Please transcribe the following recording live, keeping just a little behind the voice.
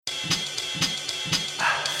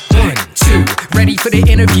Ready for the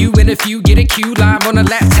interview, in a few, get a cue. Live on the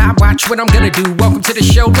laptop, watch what I'm gonna do. Welcome to the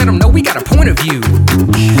show, let them know we got a point of view.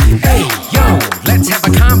 Hey, yo, let's have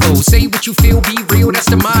a combo. Say what you feel, be real, that's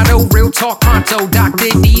the motto. Real talk pronto, Dr.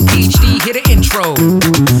 D, PhD, hit an intro.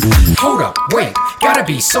 Hold up, wait, gotta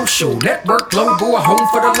be social. Network global, a home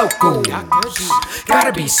for the local.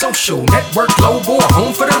 Gotta be social. Network global, a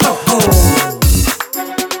home for the local.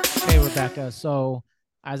 Hey, Rebecca. So,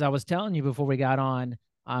 as I was telling you before we got on,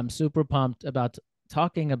 I'm super pumped about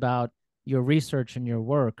talking about your research and your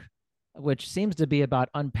work, which seems to be about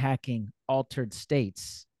unpacking altered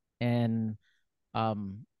states and I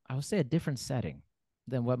would say a different setting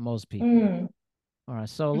than what most people. All right.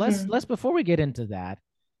 So let's before we get into that,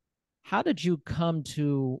 how did you come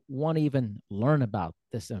to want to even learn about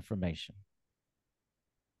this information?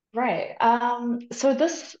 Right. So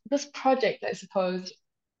this project, I suppose,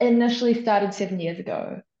 initially started 7 years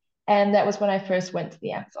ago, and that was when I first went to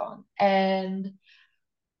the Amazon. And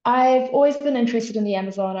I've always been interested in the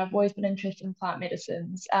Amazon. I've always been interested in plant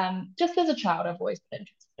medicines. Just as a child, I've always been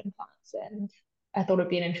interested in plants, and I thought it'd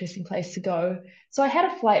be an interesting place to go. So I had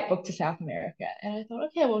a flight booked to South America, and I thought,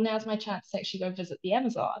 okay, well, now's my chance to actually go visit the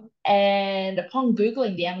Amazon. And upon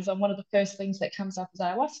Googling the Amazon, one of the first things that comes up is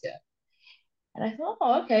ayahuasca. And I thought,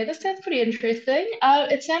 oh, okay, this sounds pretty interesting.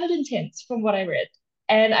 It sounded intense from what I read.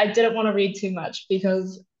 And I didn't want to read too much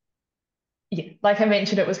because, yeah, like I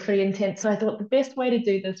mentioned, it was pretty intense. So I thought the best way to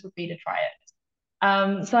do this would be to try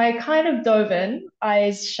it. So I kind of dove in,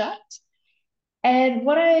 eyes shut. And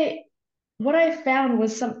what I found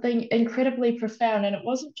was something incredibly profound. And it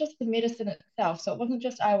wasn't just the medicine itself. So it wasn't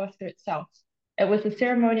just ayahuasca itself. It was the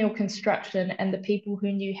ceremonial construction and the people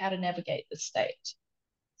who knew how to navigate the state.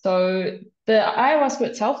 So the ayahuasca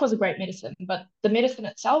itself was a great medicine, but the medicine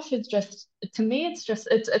itself is just, to me, it's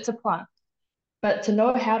a plant. But to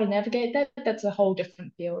know how to navigate that, that's a whole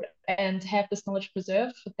different field. And to have this knowledge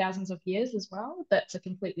preserved for thousands of years as well, that's a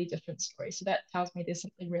completely different story. So that tells me there's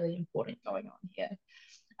something really important going on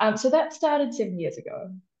here. So that started 7 years ago.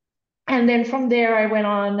 And then from there, I went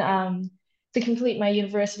on to complete my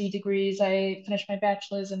university degrees. I finished my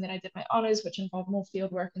bachelor's and then I did my honors, which involved more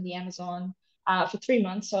field work in the Amazon for 3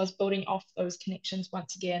 months. So I was building off those connections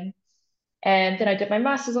once again. And then I did my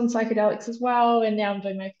master's on psychedelics as well. And now I'm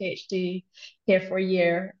doing my PhD here for a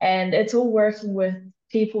year. And it's all working with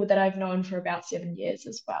people that I've known for about 7 years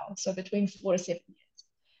as well. So between 4 to 7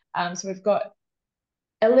 years. So we've got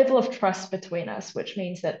a level of trust between us, which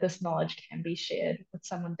means that this knowledge can be shared with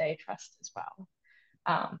someone they trust as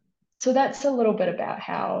well. So that's a little bit about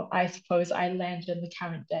how I suppose I landed in the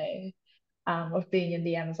current day of being in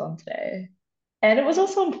the Amazon today. And it was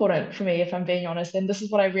also important for me, if I'm being honest, and this is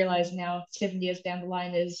what I realize now, 7 years down the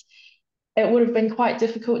line, is it would have been quite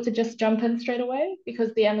difficult to just jump in straight away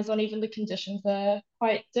because the Amazon, even the conditions are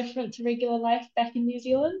quite different to regular life back in New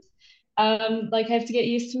Zealand. Like I have to get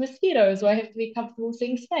used to mosquitoes, or I have to be comfortable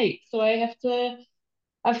seeing snakes, so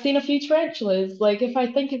I've seen a few tarantulas. Like if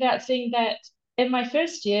I think about seeing that in my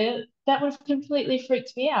first year, that would have completely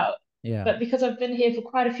freaked me out. Yeah. But because I've been here for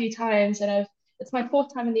quite a few times and it's my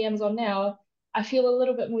fourth time in the Amazon now, I feel a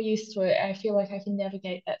little bit more used to it. I feel like I can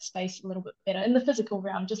navigate that space a little bit better in the physical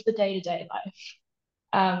realm, just the day-to-day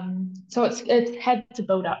life. So it's had to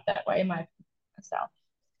build up that way in my myself.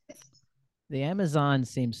 The Amazon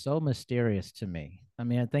seems so mysterious to me. I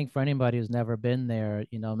mean, I think for anybody who's never been there,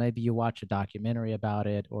 maybe you watch a documentary about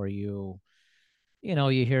it or you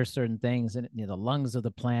hear certain things and the lungs of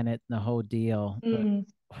the planet and the whole deal.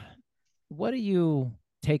 But what do you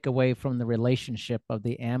take away from the relationship of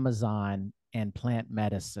the Amazon and plant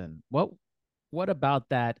medicine? What about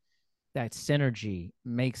that synergy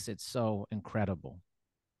makes it so incredible?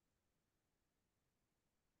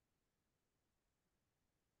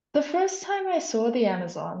 The first time I saw the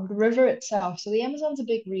Amazon, the river itself, so the Amazon's a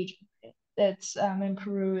big region. It's in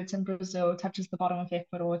Peru, it's in Brazil, it touches the bottom of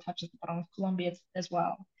Ecuador, it touches the bottom of Colombia as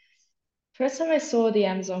well. First time I saw the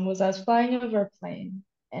Amazon was I was flying over a plane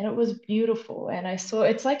and it was beautiful. And I saw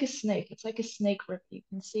it's like a snake river. You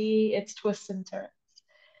can see its twists and turns.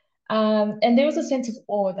 And there was a sense of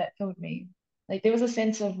awe that filled me. Like there was a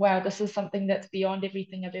sense of, wow, this is something that's beyond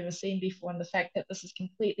everything I've ever seen before. And the fact that this is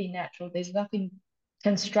completely natural, there's nothing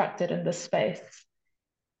constructed in this space.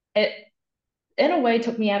 It, in a way,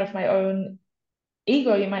 took me out of my own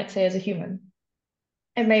ego, you might say, as a human.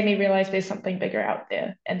 It made me realize there's something bigger out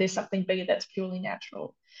there and there's something bigger that's purely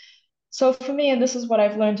natural. So for me, and this is what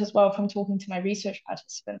I've learned as well from talking to my research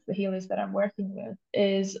participants, the healers that I'm working with,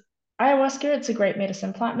 is ayahuasca, it's a great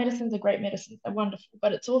medicine. Plant medicines are great medicines, they're wonderful,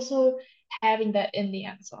 but it's also having that in the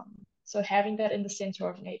Amazon. So having that in the center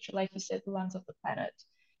of nature, like you said, the lungs of the planet,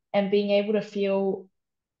 and being able to feel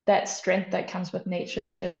that strength that comes with nature,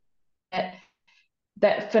 that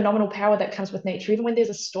that phenomenal power that comes with nature. Even when there's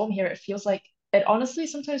a storm here, it honestly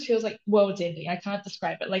sometimes feels like world's ending. I can't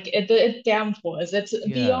describe it. Like it downpours. It's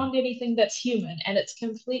Yeah. beyond anything that's human, and it's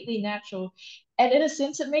completely natural. And in a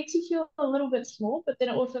sense, it makes you feel a little bit small, but then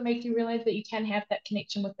it also makes you realize that you can have that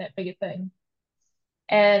connection with that bigger thing.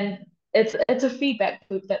 And it's a feedback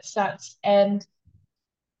loop that starts. And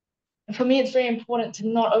for me, it's very important to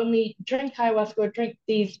not only drink ayahuasca or drink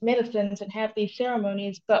these medicines and have these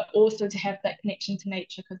ceremonies, but also to have that connection to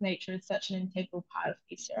nature, because nature is such an integral part of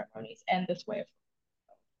these ceremonies and this way of.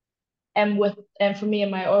 And for me in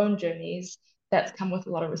my own journeys, that's come with a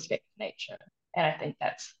lot of respect for nature, and I think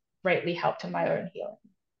that's greatly helped in my own healing.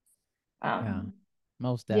 Yeah. Um,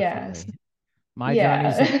 Most yeah, definitely. My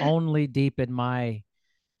journeys have yeah. only deepened my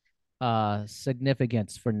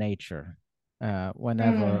significance for nature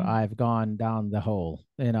whenever Mm. I've gone down the hole,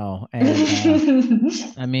 and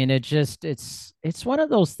I mean it's one of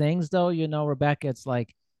those things though, Rebecca, it's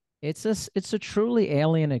like it's a truly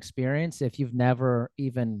alien experience if you've never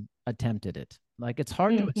even attempted it. Like it's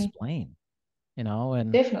hard to Mhm. explain,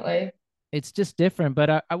 and Definitely. it's just different.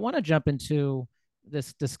 But I want to jump into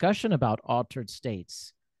this discussion about altered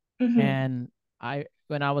states. Hmm. And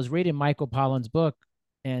when I was reading Michael Pollan's book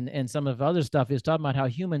and some of the other stuff, he was talking about how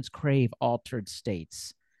humans crave altered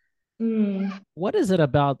states. Mm. What is it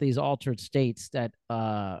about these altered states that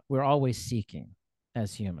we're always seeking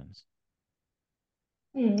as humans?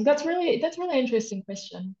 That's really interesting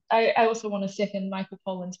question. I also want to second Michael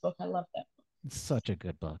Pollan's book. I love that. It's such a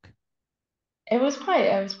good book. It was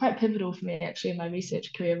quite pivotal for me actually in my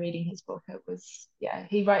research career reading his book. It was, yeah,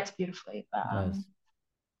 he writes beautifully. It does.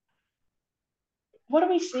 What are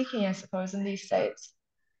we seeking, I suppose, in these states?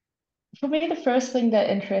 For me, the first thing that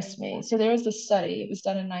interests me, so there was this study, it was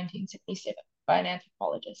done in 1977 by an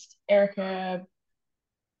anthropologist, Erica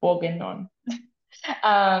Borgenon.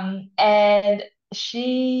 And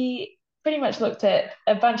she pretty much looked at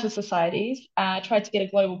a bunch of societies, tried to get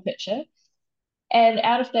a global picture. And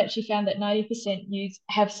out of that, she found that 90%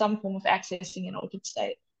 have some form of accessing an altered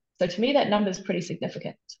state. So to me, that number is pretty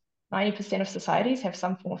significant. 90% of societies have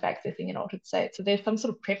some form of accessing an altered state. So there's some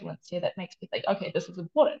sort of prevalence here that makes me think, okay, this is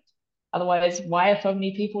important. Otherwise, why are so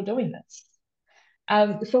many people doing this?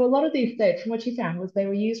 So a lot of these states, from what she found, was they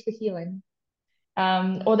were used for healing,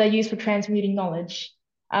 or they're used for transmuting knowledge.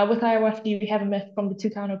 With ayahuasca, you have a myth from the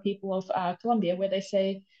Tucano people of Colombia where they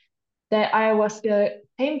say that ayahuasca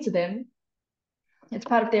came to them. It's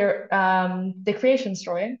part of their creation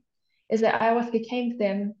story, is that ayahuasca came to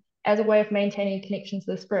them as a way of maintaining a connection to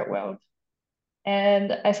the spirit world.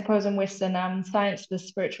 And I suppose in Western science, the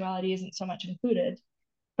spirituality isn't so much included.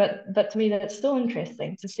 But to me, that's still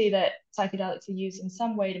interesting to see that psychedelics are used in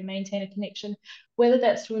some way to maintain a connection, whether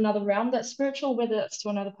that's to another realm that's spiritual, whether that's to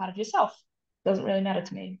another part of yourself. Doesn't really matter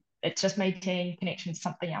to me. It's just maintaining connection to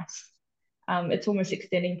something else. It's almost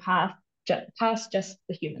extending past just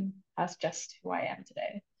the human, past just who I am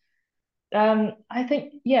today. I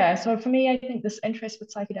think, yeah, so for me, I think this interest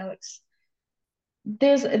with psychedelics,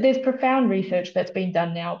 there's profound research that's been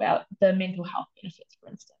done now about the mental health benefits, for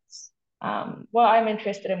instance. What I'm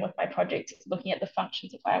interested in with my project is looking at the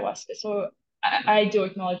functions of ayahuasca. So I do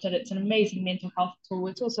acknowledge that it's an amazing mental health tool.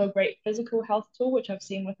 It's also a great physical health tool, which I've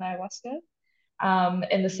seen with ayahuasca,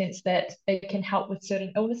 in the sense that it can help with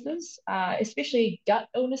certain illnesses, especially gut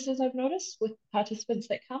illnesses, I've noticed with participants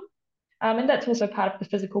that come. And that's also part of the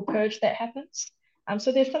physical purge that happens.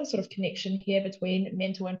 So there's some sort of connection here between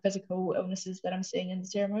mental and physical illnesses that I'm seeing in the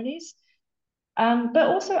ceremonies. But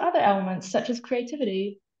also other elements such as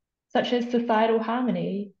creativity, such as societal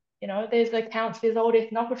harmony. There's old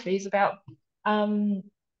ethnographies um,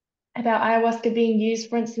 about ayahuasca being used,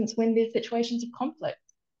 for instance, when there's situations of conflict.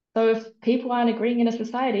 So if people aren't agreeing in a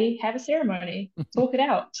society, have a ceremony, talk it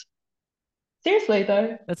out. Seriously,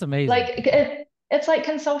 though, That's like amazing. it's like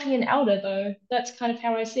consulting an elder, though. That's kind of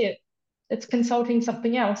how I see it. It's consulting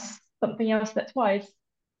something else that's wise.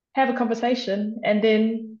 Have a conversation and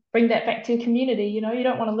then bring that back to your community. You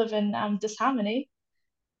don't want to live in disharmony.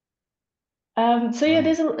 So yeah,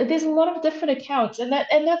 Wow. there's a lot of different accounts, and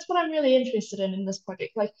that's what I'm really interested in this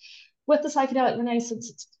project. Like with the psychedelic renaissance,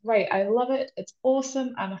 it's great. I love it. It's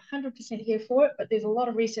awesome. I'm 100% here for it. But there's a lot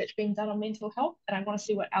of research being done on mental health, and I want to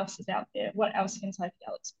see what else is out there. What else can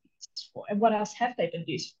psychedelics be used for, and what else have they been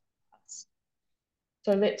used for?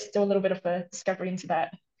 So let's do a little bit of a discovery into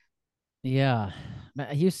that. Yeah.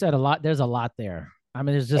 You said a lot. There's a lot there. I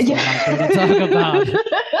mean, there's just a lot there to talk about.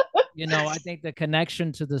 Yeah. I think the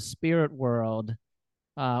connection to the spirit world.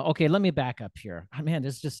 Okay, let me back up here. Man,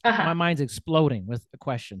 it's just my Uh-huh. mind's exploding with the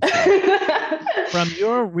questions here. From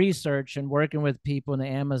your research and working with people in the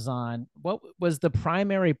Amazon, what was the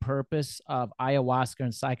primary purpose of ayahuasca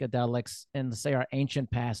and psychedelics in, say, our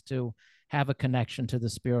ancient past to have a connection to the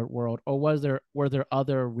spirit world, or were there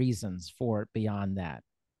other reasons for it beyond that?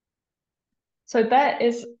 So that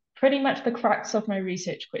is pretty much the crux of my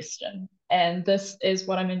research question. And this is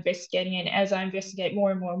what I'm investigating. And as I investigate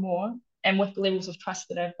more and more and more, and with the levels of trust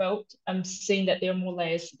that I've built, I'm seeing that there are more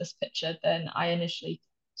layers to this picture than I initially.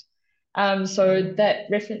 So that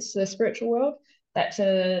reference to the spiritual world, that's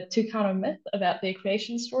a Tucano myth about their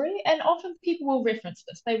creation story. And often people will reference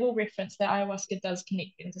this. They will reference that ayahuasca does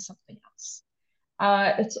connect into something else.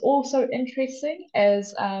 It's also interesting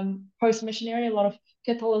as post-missionary, a lot of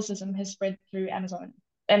Catholicism has spread through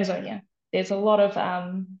Amazonia. There's a lot of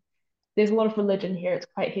religion here. It's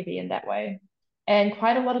quite heavy in that way, and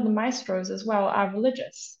quite a lot of the maestros as well are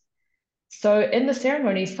religious. So in the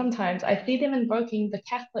ceremonies, sometimes I see them invoking the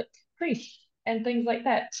Catholic priest and things like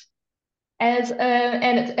that. And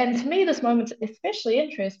to me, this moment's especially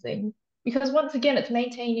interesting because once again, it's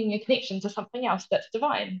maintaining a connection to something else that's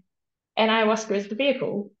divine, and ayahuasca is the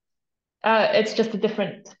vehicle. It's just a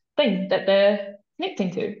different thing that they're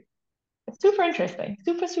connecting to. It's super interesting,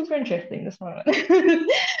 super interesting this moment.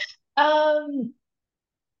 um,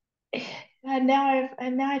 and now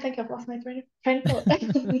I think I've lost my train of thought.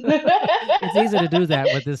 It's easy to do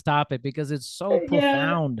that with this topic because it's so Yeah,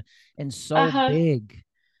 profound and so uh-huh. big.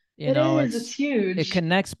 You It know, is. It's it huge.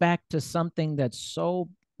 connects back to something that's so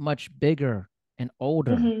much bigger and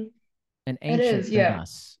older Hmm. and It ancient is. than Yeah.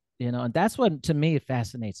 us. You know, and that's what to me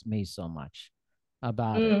fascinates me so much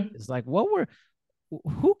about it. Mm. It's like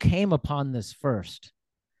who came upon this first,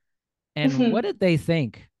 and what Hmm. did they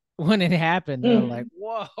think when it happened? They're like,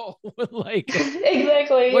 Mm. whoa, like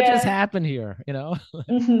Exactly. what just Yeah. happened here? You know?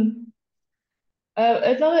 Hmm.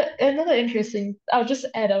 Another interesting. I'll just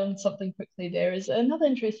add on something quickly. There is another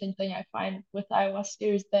interesting thing I find with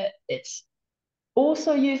ayahuasca is that it's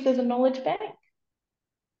also used as a knowledge bank.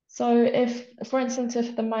 So if, for instance,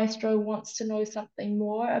 if the maestro wants to know something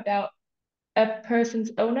more about a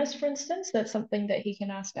person's illness, for instance, that's something that he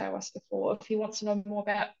can ask ayahuasca for. If he wants to know more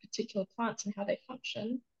about particular plants and how they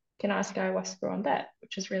function, can ask ayahuasca on that,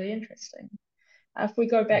 which is really interesting. If we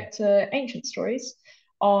go back to ancient stories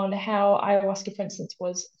on how ayahuasca, for instance,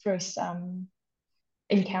 was first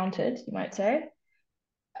encountered, you might say,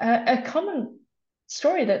 a common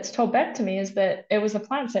story that's told back to me is that it was the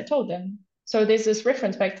plants that told them. So there's this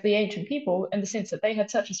reference back to the ancient people in the sense that they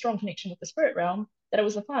had such a strong connection with the spirit realm that it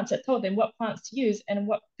was the plants that told them what plants to use and in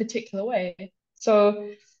what particular way. So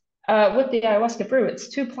with the ayahuasca brew, it's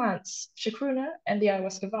two plants, chacruna and the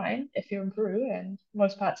ayahuasca vine, if you're in Peru and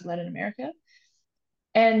most parts of Latin America.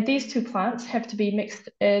 And these two plants have to be mixed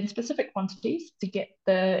in specific quantities to get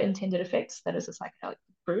the intended effects, that is a psychedelic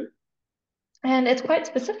brew. And it's quite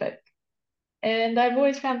specific. And I've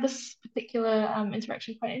always found this particular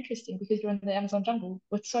interaction quite interesting because you're in the Amazon jungle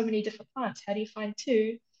with so many different plants. How do you find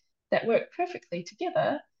two that work perfectly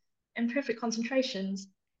together in perfect concentrations?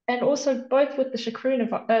 And also, both with the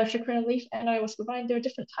chacruna leaf and ayahuasca vine, there are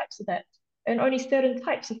different types of that. And only certain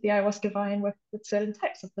types of the ayahuasca vine work with certain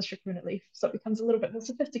types of the chacruna leaf. So it becomes a little bit more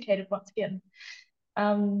sophisticated once again.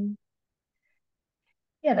 Um,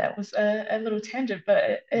 yeah, that was a little tangent, but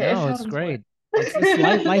it No, felt it's important. great. It's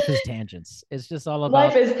life. Life is tangents. It's just all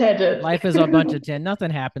Life about is tangents. life is a bunch of nothing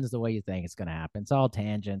happens the way you think it's gonna happen. It's all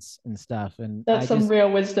tangents and stuff. And That's I some just real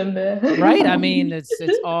wisdom there. right. I mean, it's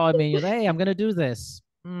all. I mean, hey, I'm gonna do this.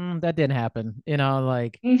 That didn't happen. You know,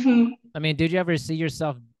 like Hmm. I mean, did you ever see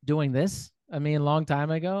yourself doing this? I mean, a long time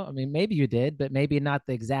ago. I mean, maybe you did, but maybe not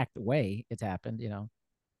the exact way it's happened. You know,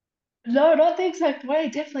 No, not the exact way,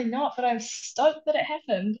 definitely not, but I'm stoked that it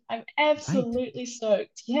happened. I'm right? absolutely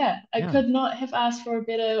stoked. Yeah, I Yeah. could not have asked for a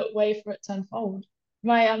better way for it to unfold.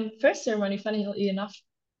 My first ceremony, funnily enough,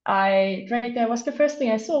 I drank ayahuasca. First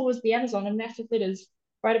thing I saw was the Amazon in massive letters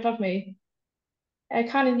right above me. I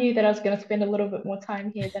kind of knew that I was going to spend a little bit more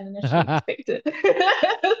time here than initially expected.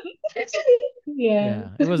 Yeah. Yeah,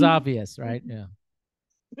 it was obvious, right? Yeah.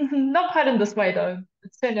 Not quite in this way, though.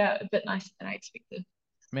 It turned out a bit nicer than I expected.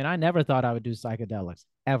 I mean, I never thought I would do psychedelics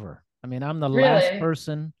ever. I mean, I'm the last Really?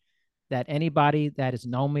 person that anybody that has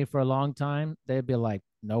known me for a long time, they'd be like,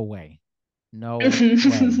 no way, no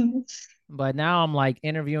way. But now I'm like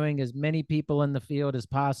interviewing as many people in the field as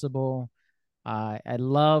possible. I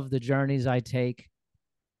love the journeys I take,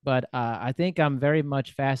 but I think I'm very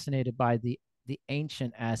much fascinated by the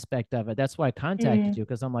ancient aspect of it. That's why I contacted Mm, you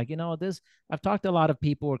because I'm like, you know, this. I've talked to a lot of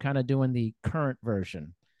people who are kind of doing the current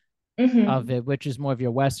version of hmm. it, which is more of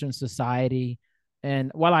your Western society. And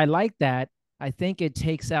while I like that, I think it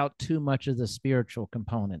takes out too much of the spiritual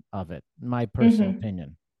component of it, in my personal Hmm.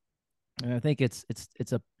 opinion. And I think it's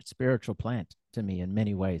a spiritual plant to me in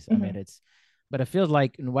many ways. I mean, Hmm. but it feels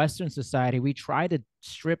like in Western society we try to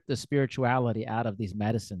strip the spirituality out of these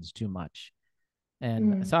medicines too much.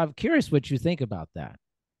 And Mm. so I'm curious what you think about that.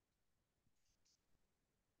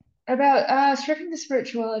 About stripping the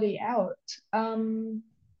spirituality out. Um,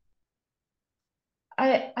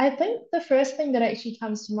 I think the first thing that actually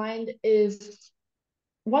comes to mind is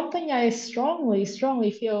one thing I strongly,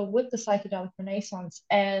 strongly feel with the psychedelic renaissance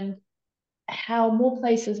and how more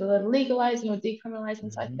places are legalizing or decriminalizing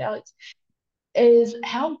Mhm. psychedelics is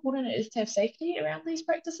how important it is to have safety around these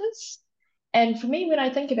practices. And for me, when I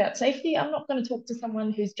think about safety, I'm not going to talk to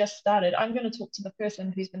someone who's just started. I'm going to talk to the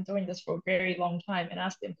person who's been doing this for a very long time and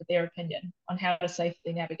ask them for their opinion on how to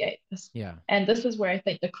safely navigate this. Yeah. And this is where I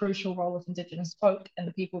think the crucial role of Indigenous folk and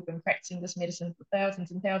the people who've been practicing this medicine for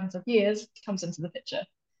thousands and thousands of years comes into the picture.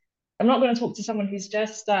 I'm not going to talk to someone who's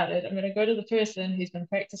just started. I'm going to go to the person who's been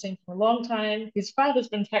practicing for a long time, whose father's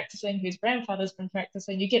been practicing, whose grandfather's been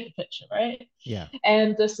practicing. You get the picture, right? Yeah.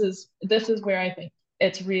 And this is where I think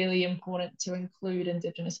it's really important to include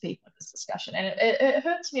Indigenous people in this discussion. And it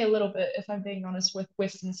hurts me a little bit, if I'm being honest, with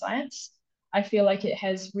Western science. I feel like it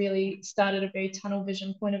has really started a very tunnel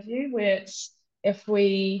vision point of view where it's if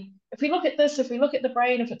we look at this, if we look at the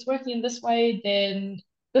brain, if it's working in this way, then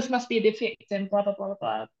this must be a defect and blah blah blah blah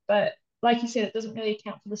blah. But like you said, it doesn't really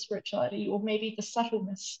account for the spirituality or maybe the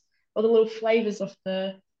subtleness or the little flavors of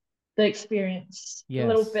the experience, the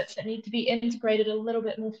little Yes. bits that need to be integrated a little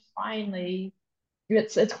bit more finely.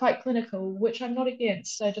 It's quite clinical, which I'm not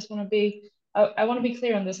against. So I just want to be I want to be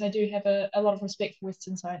clear on this. I do have a lot of respect for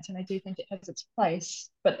Western science and I do think it has its place,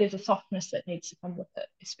 but there's a softness that needs to come with it,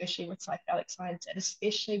 especially with psychedelic science and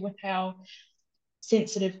especially with how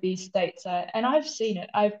sensitive these states are. And I've seen it.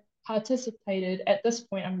 I've participated at this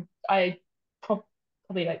point. I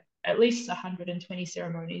probably like at least 120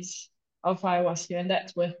 ceremonies of ayahuasca, and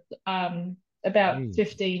that's with about Jeez.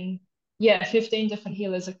 15, yeah, 15 different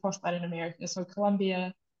healers across Latin America. So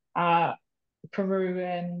Colombia, uh, Peru,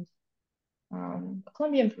 and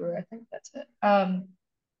Colombia and Peru. I think that's it. But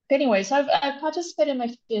anyway, so I've participated in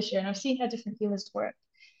my fair share, and I've seen how different healers work.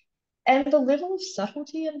 And the level of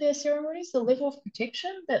subtlety in their ceremonies, the level of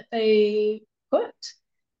protection that they put,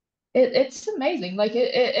 it's amazing. Like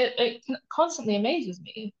it constantly amazes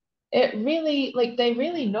me. It really, like they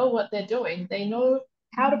really know what they're doing. They know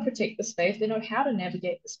how to protect the space. They know how to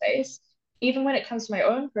navigate the space. Even when it comes to my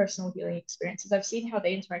own personal healing experiences, I've seen how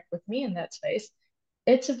they interact with me in that space.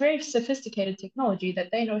 It's a very sophisticated technology that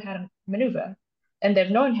they know how to maneuver. And they've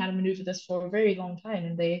known how to maneuver this for a very long time.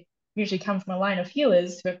 And they usually come from a line of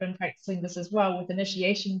healers who have been practicing this as well, with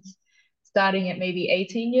initiations starting at maybe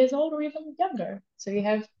 18 years old or even younger. So you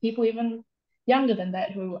have people even younger than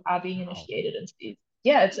that who are being Wow. initiated into these.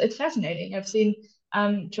 Yeah, it's fascinating. I've seen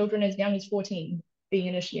children as young as 14 being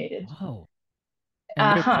initiated. Whoa.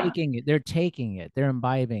 And they're Uh-huh. taking it. They're taking it. They're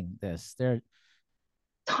imbibing this. They're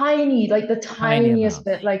Tiny, like the tiny tiniest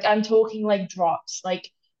bit. amounts. Like I'm talking like drops, like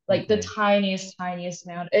the Okay. tiniest, tiniest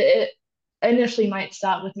amount. It initially might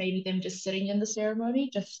start with maybe them just sitting in the ceremony,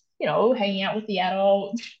 just hanging out with the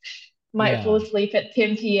adult, might fall Yeah. asleep at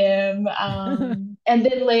 10 p.m. And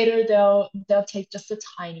then later they'll take just a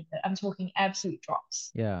tiny bit. I'm talking absolute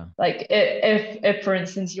drops. Yeah. Like if for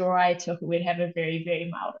instance your eye took it, we'd have a very, very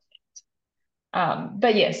mild effect.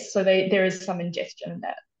 But yes, so there is some ingestion in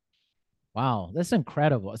that. Wow. That's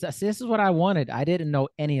incredible. This is what I wanted. I didn't know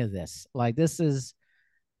any of this. Like this is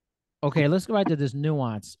okay. Let's go back to this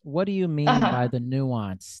nuance. What do you mean by Uh-huh. the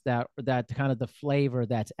nuance that kind of the flavor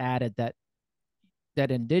that's added that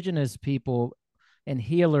indigenous people and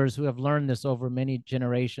healers who have learned this over many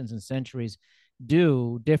generations and centuries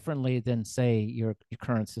do differently than say your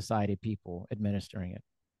current society people administering it?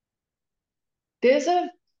 There's a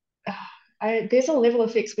there's a level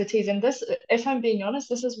of expertise, and this, if I'm being honest,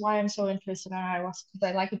 this is why I'm so interested in ayahuasca because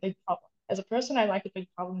I like a big problem. As a person, I like a big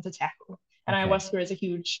problem to tackle, and Okay. ayahuasca is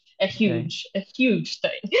Okay. a huge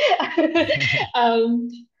thing. um,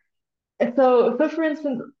 so for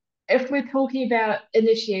instance, if we're talking about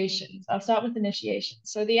initiations, I'll start with initiation.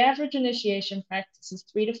 So the average initiation practice is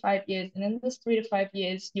 3 to 5 years, and in this 3 to 5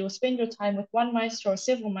 years, you'll spend your time with one maestro or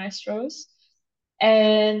several maestros,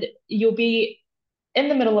 and you'll be in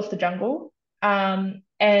the middle of the jungle.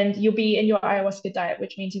 And you'll be in your ayahuasca diet,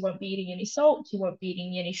 which means you won't be eating any salt, you won't be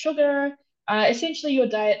eating any sugar. Essentially, your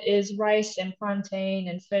diet is rice and plantain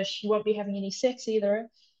and fish. You won't be having any sex either.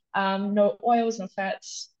 No oils, no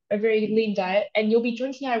fats, a very lean diet. And you'll be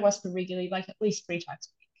drinking ayahuasca regularly, like at least 3 times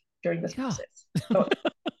a week during this Yeah. process. So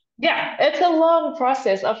Yeah, it's a long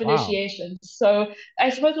process of Wow. initiation. So I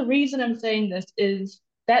suppose the reason I'm saying this is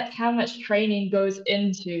that's how much training goes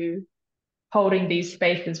into holding these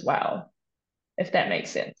spaces well, if that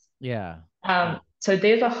makes sense. Yeah. Yeah. So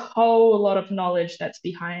there's a whole lot of knowledge that's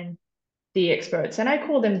behind the experts, and I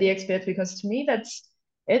call them the experts because to me that's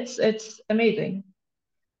it's amazing.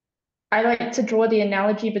 I like to draw the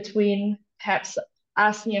analogy between perhaps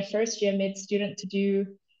asking a first year med student to do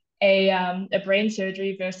a brain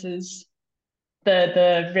surgery versus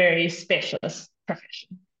the very specialist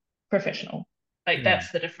professional. Like Yeah.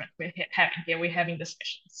 that's the difference we're having here. We're having the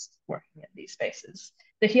specialists working in these spaces.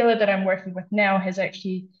 The healer that I'm working with now has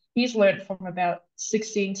actually he's learned from about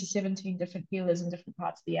 16 to 17 different healers in different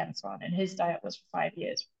parts of the Amazon, and his diet was for 5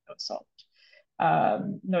 years no salt,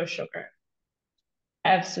 no sugar.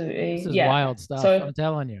 This Absolutely, is yeah. wild stuff. So I'm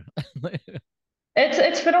telling you.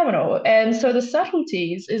 it's phenomenal. And so the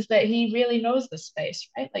subtleties is that he really knows the space,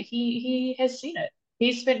 right? Like he has seen it.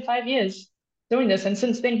 He's spent 5 years doing this, and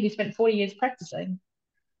since then he spent 40 years practicing.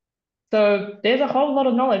 So there's a whole lot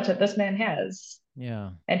of knowledge that this man has. Yeah.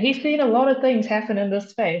 And he's seen a lot of things happen in this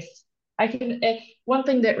space. One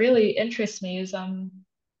thing that really interests me is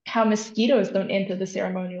how mosquitoes don't enter the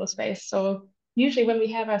ceremonial space. So usually when we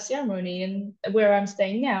have our ceremony and where I'm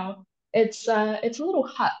staying now, it's a little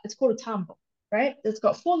hut. It's called a tambo, right? It's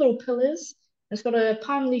got four little pillars. It's got a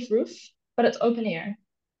palm leaf roof, but it's open air.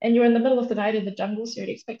 And you're in the middle of the night in the jungle, so you'd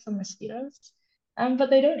expect some mosquitoes. But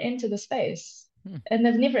they don't enter the space. Hmm. And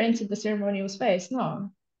they've never entered the ceremonial space. No. Huh.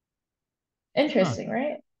 Interesting,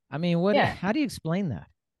 right? I mean, what Yeah. how do you explain that?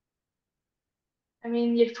 I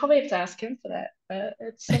mean, you'd probably have to ask him for that, but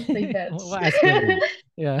it's something We'll that's ask him then.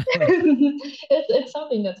 Yeah. it's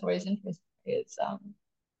something that's always interesting. It's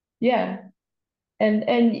yeah, and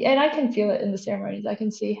I can feel it in the ceremonies. I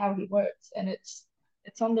can see how he works, and it's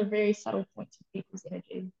on the very subtle points of people's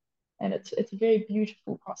energy, and it's a very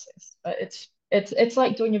beautiful process. But it's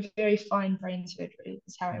like doing a very fine brain surgery,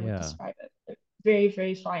 is how I would Yeah. describe it. Like, very,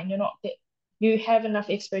 very fine. You have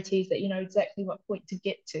enough expertise that you know exactly what point to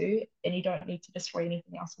get to, and you don't need to destroy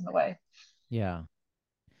anything else on the way. Yeah.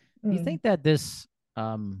 Do you Mm. think that this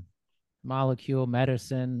um molecule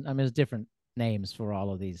medicine, I mean, there's different names for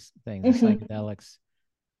all of these things, the Mhm. psychedelics,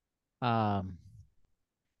 um,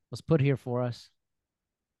 was put here for us,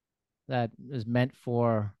 that is meant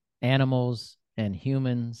for animals and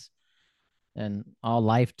humans and all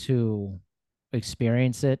life to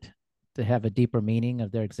experience it, to have a deeper meaning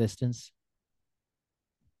of their existence?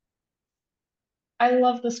 I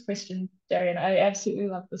love this question, Darian. I absolutely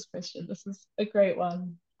love this question. This is a great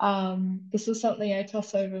one. This is something I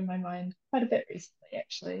toss over in my mind quite a bit recently,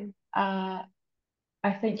 actually.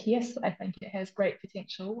 I think yes, I think it has great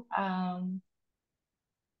potential.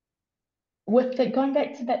 With the going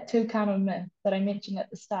back to that Tucano myth that I mentioned at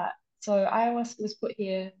the start. So ayahuasca was put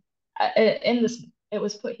here in this. It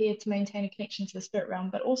was put here to maintain a connection to the spirit realm,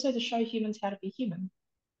 but also to show humans how to be human.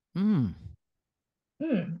 Hmm.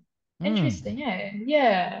 Hmm. Hmm. Interesting, yeah.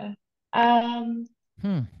 Yeah. Um,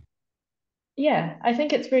 Hmm. Yeah, I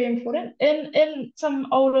think it's very important. In some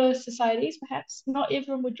older societies, perhaps not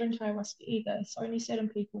everyone would drink ayahuasca either, so only certain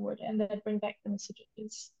people would, and they'd bring back the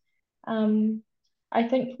messages. Um, I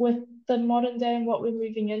think with the modern day and what we're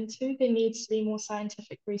moving into, there needs to be more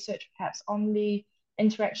scientific research, perhaps, on the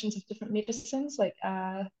interactions of different medicines, like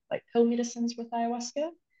pill medicines with ayahuasca,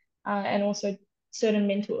 and also certain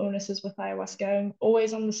mental illnesses with ayahuasca. I'm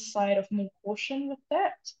always on the side of more caution with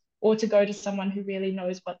that or to go to someone who really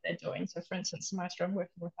knows what they're doing. So, for instance, the master I'm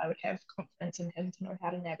working with, I would have confidence in him to know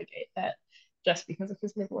how to navigate that just because of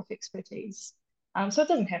his level of expertise. So it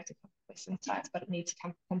doesn't have to come from Western science, but it needs to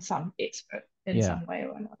come from some expert in Yeah. some way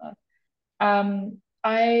or another.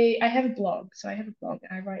 I have a blog, so I have a blog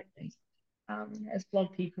and I write things as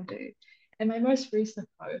blog people do. And my most recent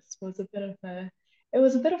post was a bit of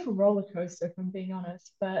a roller coaster, if I'm being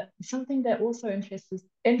honest. But something that also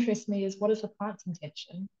interests me is what is the plant's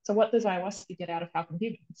intention? So what does ayahuasca get out of helping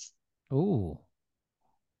humans? Ooh.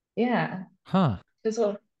 Yeah, Huh. there's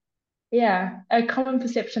a common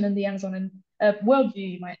perception in the Amazon and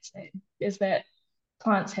worldview, you might say, is that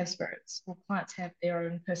plants have spirits or plants have their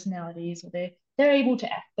own personalities or they're able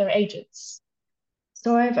to act, they're agents.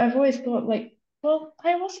 So I've always thought like, well,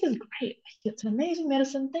 ayahuasca is great. Like, it's an amazing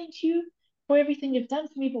medicine. Thank you for everything you've done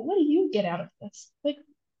for me. But what do you get out of this? Like,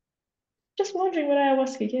 just wondering what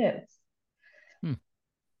ayahuasca gets. Hmm.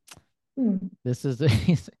 Hmm. This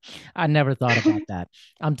is I never thought about that.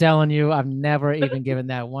 I'm telling you, I've never even given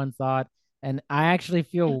that one thought. And I actually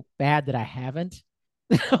feel bad that I haven't.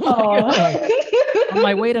 Oh. I'm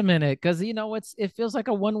like, wait a minute, because you know it feels like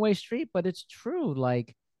a one-way street, but it's true.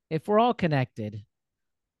 Like if we're all connected,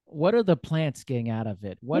 what are the plants getting out of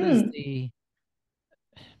it? What is Hmm. the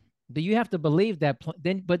do you have to believe that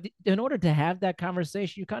then but in order to have that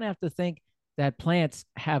conversation you kind of have to think that plants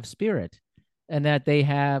have spirit and that they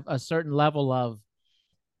have a certain level of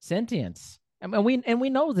sentience. I mean, we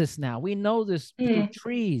know this now. We know this through Hmm.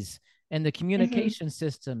 trees and the Hmm. communication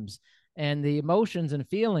systems and the emotions and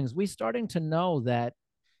feelings. We starting to know that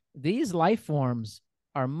these life forms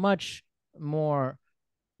are much more,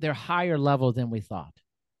 they're higher level than we thought.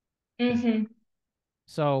 Hmm.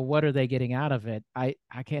 So what are they getting out of it? I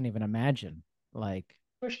can't even imagine. Like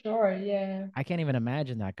For sure. Yeah. I can't even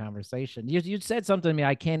imagine that conversation. You said something to me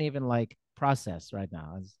I can't even like process right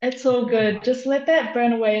now. It's Let's all think good. about it. Just let that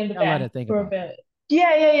burn away in the I'll let back it think for a about that. bit.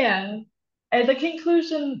 Yeah, yeah, yeah. And the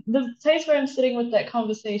conclusion, the place where I'm sitting with that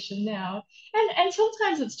conversation now, and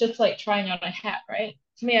sometimes it's just like trying on a hat, right?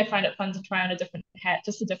 To me, I find it fun to try on a different hat,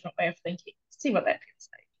 just a different way of thinking, see what that feels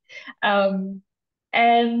like.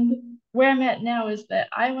 And where I'm at now is that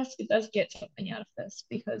ayahuasca does get something out of this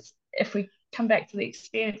because if we come back to the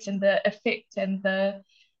experience and the effect and the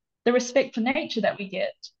respect for nature that we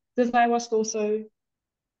get, does ayahuasca also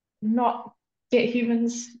not get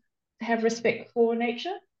humans to have respect for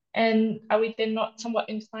nature? And are we then not somewhat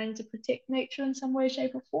inclined to protect nature in some way,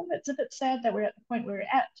 shape, or form? It's a bit sad that we're at the point where we're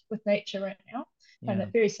at with nature right now. I find Yeah.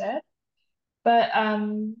 that very sad. But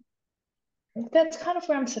that's kind of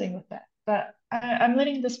where I'm sitting with that. But I'm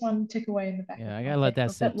letting this one tick away in the back of Yeah, I my gotta let head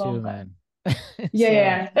that for a bit sit too, longer. man.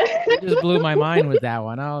 Yeah, You just blew my mind with that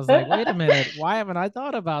one. I was like, yeah. wait a minute, why haven't I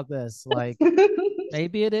thought about this? Like,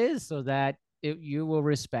 maybe it is so that you will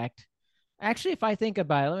respect. Actually, if I think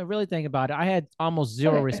about it, let me really think about it. I had almost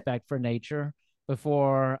zero Okay. respect for nature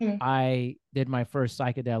before Mm, I did my first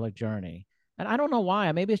psychedelic journey. And I don't know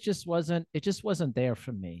why. Maybe it just wasn't there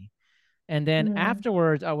for me. And then mm.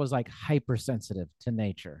 afterwards, I was like hypersensitive to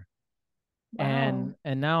nature. Wow.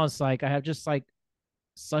 And now it's like I have just like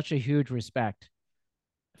such a huge respect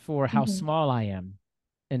for how Hmm. small I am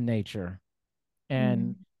in nature.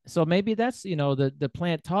 And Mm. so maybe that's, the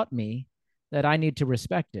plant taught me that I need to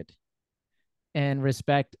respect it and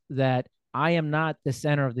respect that I am not the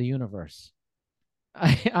center of the universe.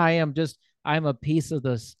 I am just, I'm a piece of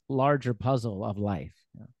this larger puzzle of life.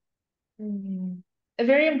 Mm. A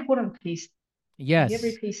very important piece. I think every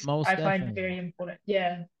Yes, piece most I find definitely. very important.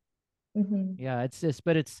 Yeah. Hmm. Yeah, it's just,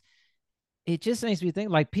 but it just makes me think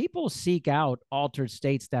like people seek out altered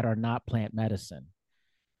states that are not plant medicine.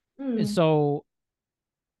 And Mm. so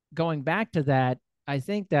going back to that, I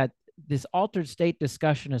think that this altered state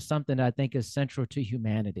discussion is something that I think is central to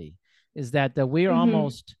humanity, is that we're Hmm.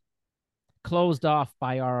 almost closed off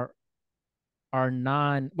by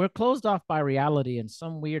we're closed off by reality, and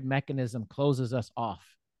some weird mechanism closes us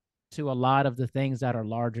off to a lot of the things that are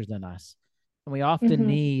larger than us. And we often Hmm.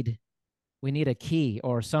 need a key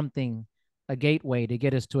or something, a gateway to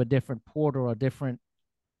get us to a different portal or a different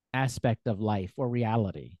aspect of life or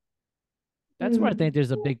reality. That's where I think Mm.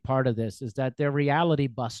 there's a big part of this, is that they're reality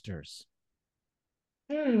busters.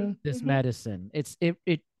 Mm. This Hmm. medicine,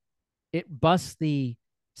 it busts the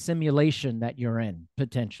simulation that you're in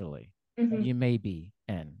potentially, that Hmm. you may be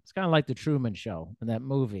in. It's kind of like the Truman Show in that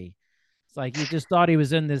movie. It's like you just thought he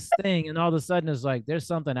was in this thing, and all of a sudden it's like there's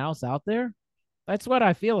something else out there. That's what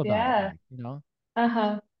I feel about it. Yeah. Like.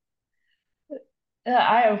 Uh-huh.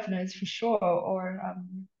 Eye openers for sure, or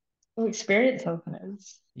experience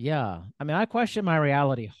openers. Yeah. I mean, I questioned my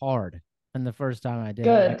reality hard. And the first time I did it,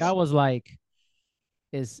 like Good. I was like,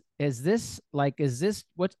 is this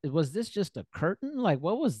what was this just a curtain? Like,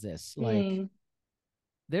 what was this? Like, Mm.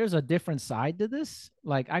 there's a different side to this.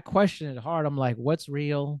 Like, I questioned it hard. I'm like, what's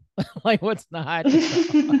real? Like, what's not?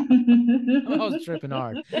 I was tripping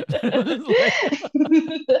hard. Like,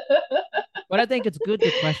 but I think it's good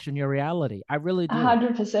to question your reality. I really do.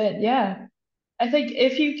 100%, yeah. I think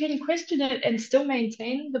if you can question it and still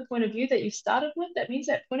maintain the point of view that you started with, that means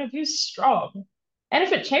that point of view is strong. And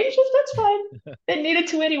if it changes, that's fine. It needed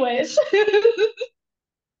to anyways.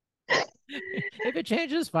 If it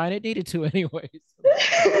changes, fine. It needed to anyways.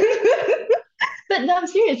 But no, I'm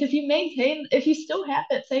serious. If you still have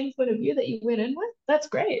that same point of view that you went in with, that's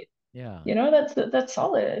great. Yeah. That's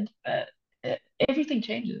solid. But everything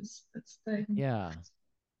changes. That's the Yeah.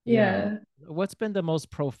 Yeah. yeah. What's been the most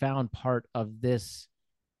profound part of this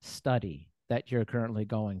study that you're currently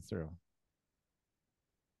going through?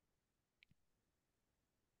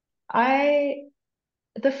 I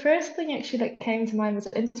the first thing actually that came to mind was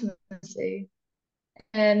intimacy,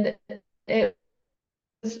 and it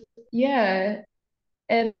was yeah,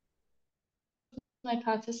 and my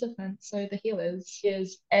participants, so the healers,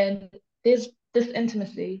 is and there's this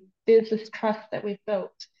intimacy, there's this trust that we've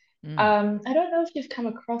built, Mm. I don't know if you've come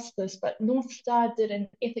across this, but North Star did an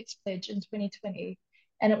ethics pledge in 2020,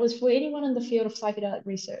 and it was for anyone in the field of psychedelic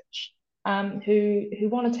research, who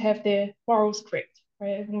wanted to have their morals correct,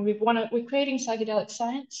 right? And we're creating psychedelic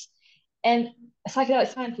science, and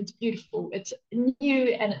psychedelic science is beautiful. It's new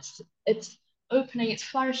and it's opening, it's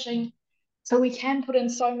flourishing. So we can put in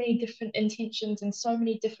so many different intentions and so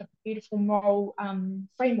many different beautiful moral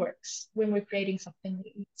frameworks when we're creating something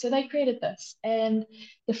new. So they created this, and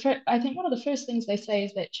I think one of the first things they say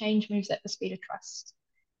is that change moves at the speed of trust,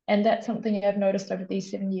 and that's something I've noticed over these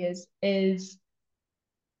 7 years. Is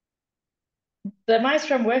the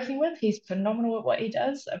maestro I'm working with, he's phenomenal at what he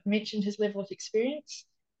does. I've mentioned his level of experience,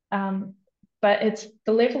 um, but it's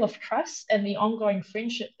the level of trust and the ongoing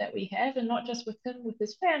friendship that we have, and not just with him, with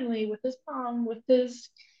his family, with his mom, with his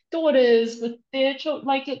daughters, with their children.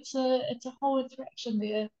 Like it's a whole interaction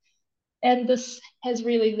there, and this has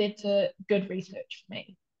really led to good research for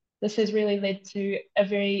me. This has really led to a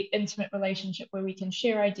very intimate relationship where we can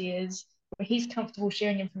share ideas, where he's comfortable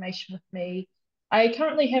sharing information with me. I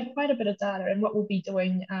currently have quite a bit of data, and what we'll be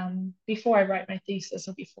doing before I write my thesis,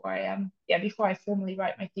 or before I formally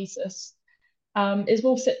write my thesis, is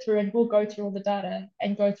we'll sit through and we'll go through all the data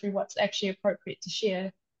and go through what's actually appropriate to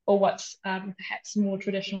share, or what's perhaps more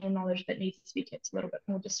traditional knowledge that needs to be kept a little bit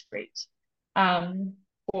more discreet, um,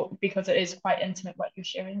 because it is quite intimate what you're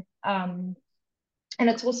sharing. And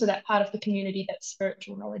it's also that part of the community that's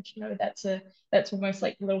spiritual knowledge. That's almost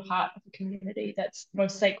like the little heart of the community. That's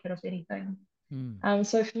most sacred of anything. Mm.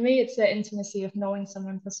 So for me, it's that intimacy of knowing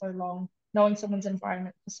someone for so long, knowing someone's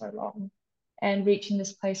environment for so long, and reaching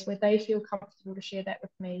this place where they feel comfortable to share that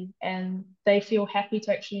with me, and they feel happy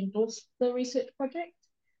to actually endorse the research project,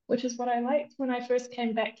 which is what I liked when I first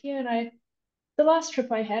came back here. The last trip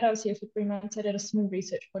I had, I was here for 3 months. I did a small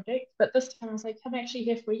research project, but this time I was like, I'm actually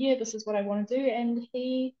here for a year. This is what I want to do. And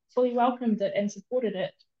he fully welcomed it and supported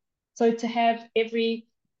it. So to have every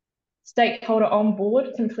stakeholder on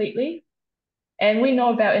board completely, and we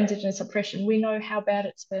know about Indigenous oppression, we know how bad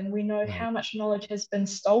it's been, we know Right. how much knowledge has been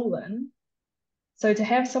stolen. So to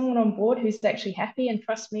have someone on board who's actually happy and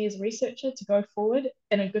trusts me as a researcher to go forward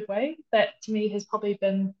in a good way, that to me has probably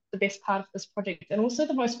been the best part of this project, and also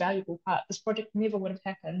the most valuable part. This project never would have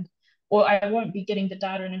happened, or I won't be getting the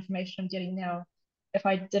data and information I'm getting now if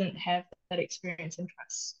I didn't have that experience and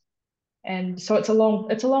trust. And so it's a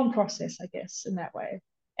long process, I guess, in that way.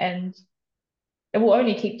 And it will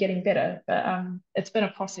only keep getting better, but it's been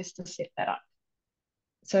a process to set that up.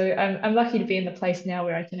 So I'm lucky to be in the place now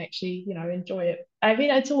where I can actually, enjoy it. I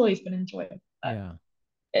mean, it's always been enjoyable, but Yeah.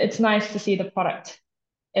 it's nice to see the product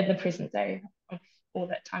in the present day of all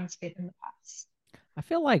that time spent in the past. I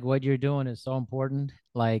feel like what you're doing is so important.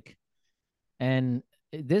 Like, and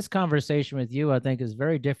this conversation with you, I think, is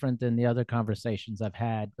very different than the other conversations I've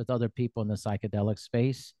had with other people in the psychedelic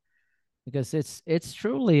space, because it's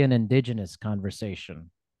truly an indigenous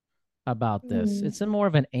conversation about this. Mm. It's a more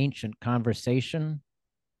of an ancient conversation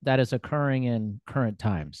that is occurring in current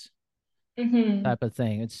times, Hmm. type of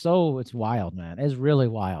thing. It's wild, man. It's really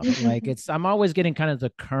wild. Like, I'm always getting kind of the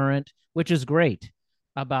current, which is great,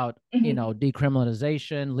 about, Hmm.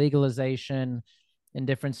 decriminalization, legalization in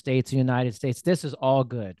different states, the United States. This is all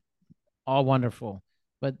good, all wonderful.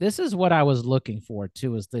 But this is what I was looking for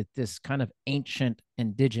too, is that this kind of ancient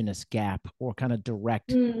indigenous gap, or kind of direct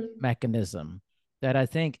Mm. mechanism, that I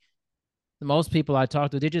think most people I talk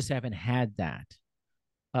to, they just haven't had that.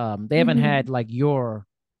 They haven't had Hmm. like your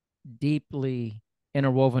deeply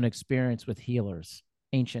interwoven experience with healers,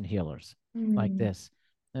 ancient healers like Mm. this.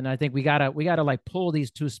 And I think we gotta like pull these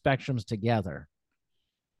two spectrums together,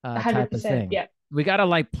 type of 100%. thing. Yeah. We gotta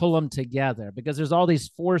like pull them together, because there's all these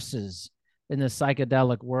forces in the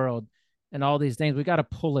psychedelic world and all these things. We gotta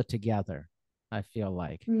pull it together, I feel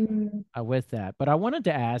like, Mm. with that. But I wanted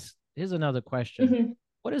to ask, here's another question. Hmm.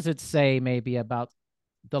 What does it say maybe about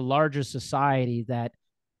the larger society, that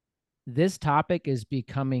this topic is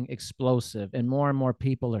becoming explosive and more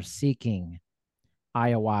people are seeking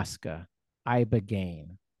ayahuasca,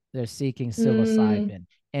 ibogaine, they're seeking Mm. psilocybin,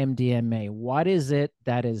 MDMA? What is it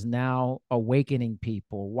that is now awakening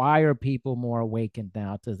people? Why are people more awakened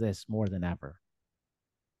now to this more than ever?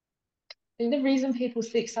 I think the reason people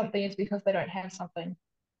seek something is because they don't have something.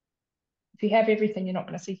 If you have everything, you're not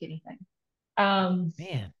going to seek anything. Um,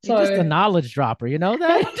 Man, you're just a so knowledge dropper. You know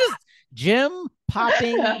that? Just gem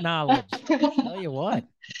popping knowledge. Tell you what.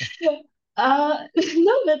 no,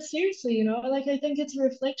 but seriously, like I think it's a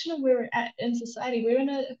reflection of where we're at in society. We're in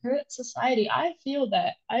a hurt society. I feel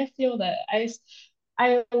that. I feel that.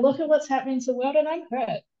 I look at what's happening to the world and I'm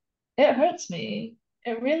hurt. It hurts me.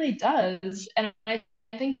 It really does. And I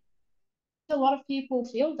think a lot of people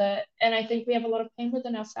feel that, and I think we have a lot of pain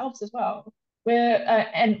within ourselves as well.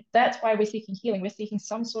 And that's why we're seeking healing. We're seeking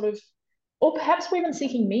some sort of, or perhaps we're even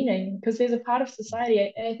seeking meaning, because there's a part of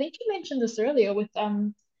society. I think you mentioned this earlier with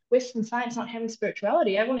Western science not having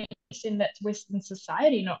spirituality. I want to extend that to Western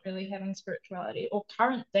society not really having spirituality, or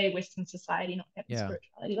current day Western society not having Yeah.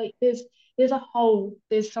 spirituality. Like there's a hole,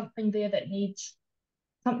 there's something there that needs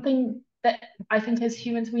something that I think as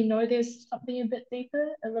humans we know there's something a bit deeper,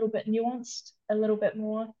 a little bit nuanced, a little bit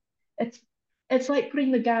more. It's it's like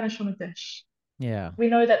putting the garnish on a dish. Yeah. We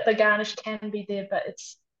know that the garnish can be there, but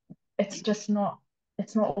it's just not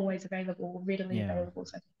it's not always available, readily Yeah. available.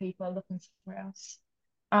 So I think people are looking somewhere else.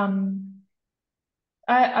 Um,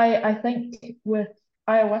 I think with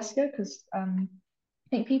ayahuasca, because I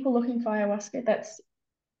think people looking for ayahuasca,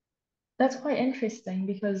 that's quite interesting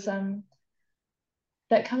because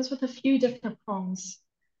that comes with a few different prongs.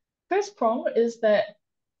 First prong is that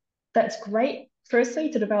that's great, firstly,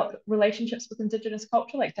 to develop relationships with Indigenous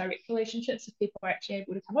culture, like direct relationships, if people are actually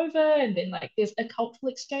able to come over, and then like there's a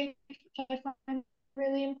cultural exchange, which I find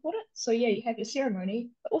really important. So yeah, you have your ceremony,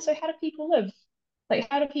 but also how do people live? Like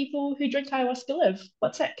how do people who drink ayahuasca live?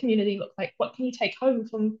 What's that community look like? What can you take home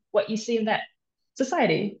from what you see in that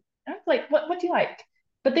society? You know? Like what do you like?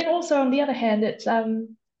 But then also on the other hand, it's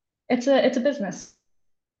a business,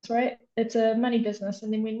 right? It's a money business.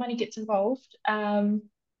 And then when money gets involved, and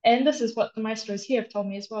this is what the maestros here have told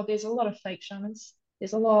me as well, there's a lot of fake shamans.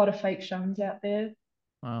 There's a lot of fake shamans out there,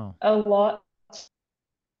 Wow. a lot.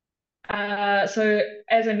 So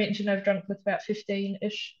as I mentioned, I've drunk with about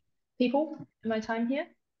 15-ish people in my time here.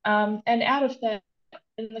 And out of that,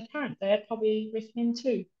 in the current day, I'd probably recommend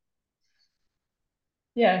two.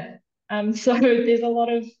 Yeah. So there's a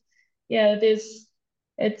lot of, yeah, it's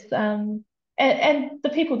and the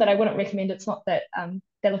people that I wouldn't recommend, it's not that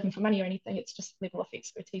they're looking for money or anything, it's just level of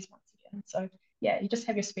expertise once again. So yeah, you just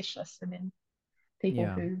have your specialists and then people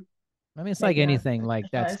Yeah. who I mean, it's like maybe aren't anything like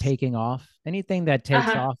that's advised. taking off. Anything that takes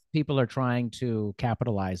Uh-huh. off, people are trying to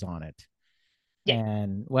capitalize on it. Yeah.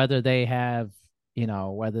 And whether they have,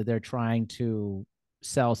 whether they're trying to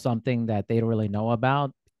sell something that they don't really know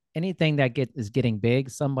about, anything that is getting big,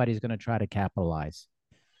 somebody's going to try to capitalize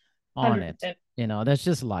on it. 100%. That's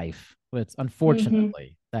just life. It's Mm-hmm.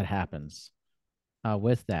 unfortunately that happens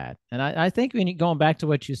with that. And I think when you going back to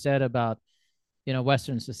what you said about,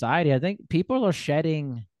 Western society, I think people are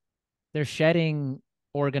shedding, they're shedding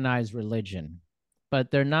organized religion, but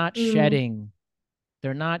Mm. they're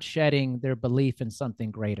not shedding their belief in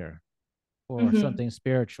something greater or Mm-hmm. something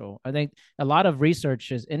spiritual. I think a lot of research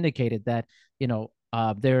has indicated that,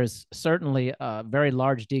 there's certainly a very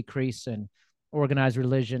large decrease in organized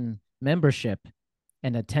religion membership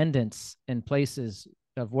and attendance in places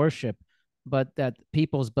of worship, but that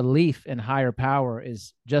people's belief in higher power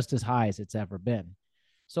is just as high as it's ever been.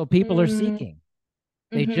 So people are Mm. seeking.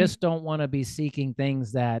 They Mm-hmm. just don't want to be seeking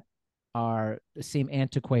things that are seem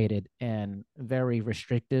antiquated and very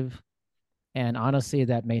restrictive, and honestly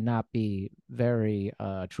that may not be very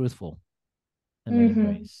truthful in many Mm-hmm.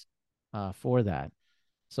 ways for that.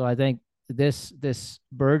 So I think this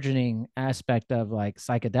burgeoning aspect of like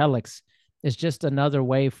psychedelics is just another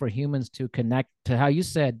way for humans to connect, to how you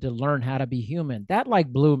said, to learn how to be human. That like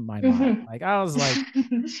blew my mind. Mm-hmm. Like I was like,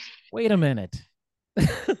 wait a minute.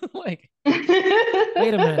 Like,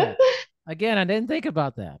 wait a minute. Again, I didn't think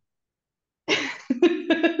about that.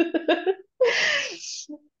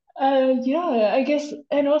 Yeah, I guess,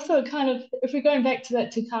 and also kind of, if we're going back to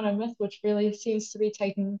that Tucano myth, which really seems to be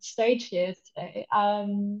taking stage here today,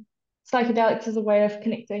 psychedelics is a way of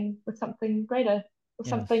connecting with something greater, or Yes.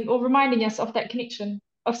 something, or reminding us of that connection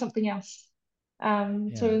of something else. So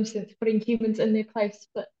Yeah. in a sense, putting humans in their place,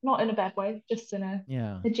 but not in a bad way, just in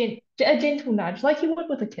Yeah. a gentle nudge, like you would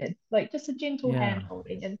with a kid, like just a gentle hand Yeah.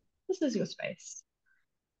 holding, and this is your space.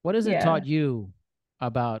 What has it Yeah. taught you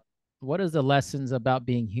about, what is the lessons about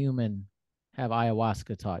being human have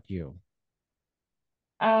ayahuasca taught you?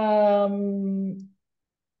 Um,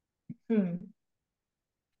 hmm.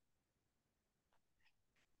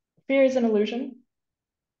 Fear is an illusion.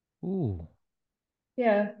 Ooh.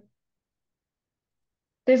 Yeah.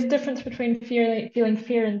 There's a difference between feeling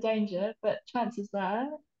fear and danger, but chances are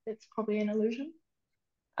it's probably an illusion.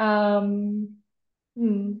 Um,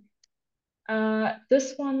 hmm.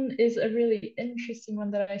 This one is a really interesting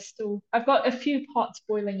one that I've got a few pots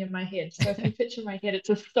boiling in my head. So if you picture my head, it's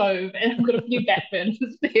a stove and I've got a few back burners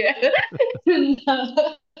there. And,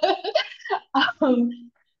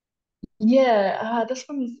 um, yeah, this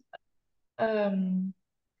one's,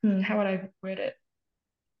 how would I word it?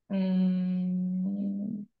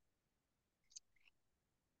 Mm,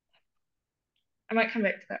 I might come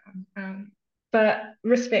back to that one. but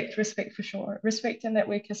respect for sure. Respect in that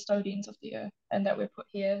we're custodians of the earth and that we're put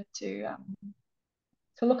here to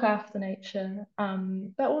look after nature.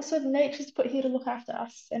 But also nature's put here to look after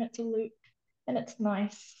us, and it's a loop, and it's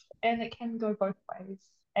nice, and it can go both ways.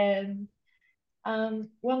 And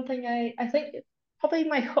one thing I think probably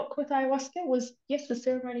my hook with ayahuasca was yes, the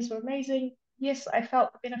ceremonies were amazing. Yes, I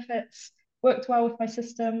felt the benefits, worked well with my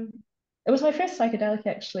system. It was my first psychedelic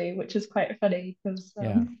actually, which is quite funny because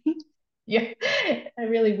Yeah, yeah, I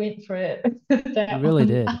really went for it you that really one.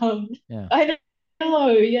 did. Yeah. I know,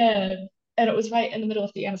 yeah, and it was right in the middle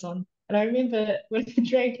of the Amazon. And I remember when I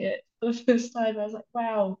drank it for the first time, I was like,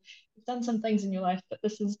 wow, you've done some things in your life, but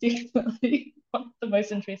this is definitely one of the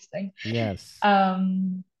most interesting. Yes.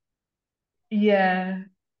 Um, yeah,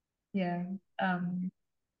 yeah, um,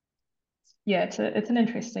 yeah. It's an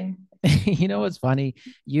interesting You know one. what's funny?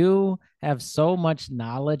 You have so much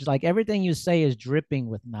knowledge. Like everything you say is dripping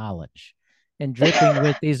with knowledge and dripping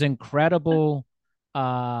with these incredible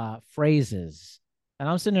phrases. And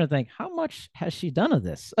I'm sitting there thinking, how much has she done of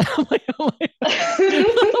this? Oh my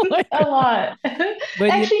A God. lot.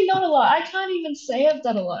 But you Actually, not a lot. I can't even say I've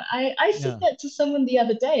done a lot. I said yeah. that to someone the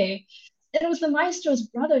other day, and it was the maestro's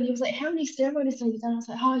brother, and he was like, "How many ceremonies have you done?" I was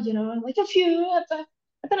like, "Oh, like a few. I've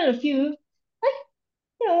done it a few, like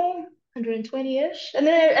 120-ish." And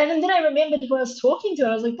then I remembered who I was talking to.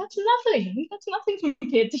 I was like, "That's nothing. That's nothing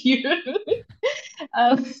compared to you."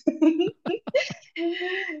 Um,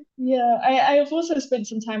 yeah, I've also spent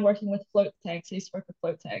some time working with float tanks. I used to work with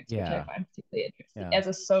float tanks, which I Yeah. find particularly interesting Yeah. as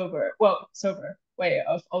a sober way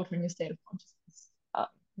of altering your state of consciousness.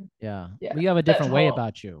 Yeah. Yeah, Well, you have a that's a different way whole.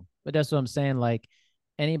 about you. But that's what I'm saying. Like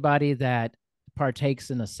anybody that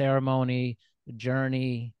partakes in a ceremony,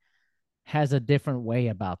 journey, has a different way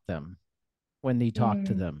about them when they talk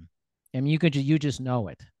to Mm, them. And you just know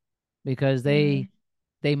it because mm,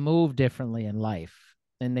 they move differently in life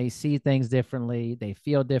and they see things differently, they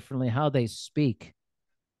feel differently, how they speak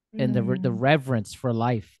and the mm. reverence for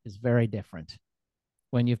life is very different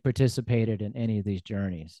when you've participated in any of these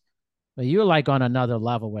journeys. But you're like on another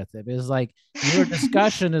level with it. It's like your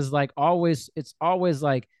discussion is like always, it's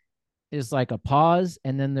like a pause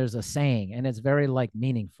and then there's a saying, and it's very like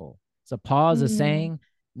meaningful. It's a pause, a Mm. saying,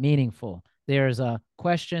 meaningful. There's a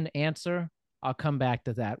question, answer. I'll come back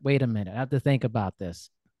to that. Wait a minute. I have to think about this.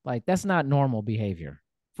 Like that's not normal behavior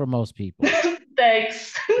for most people.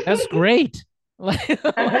 Thanks. That's great. Like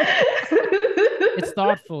it's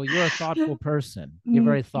thoughtful. You're a thoughtful person. You're Mm,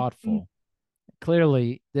 very mm, thoughtful.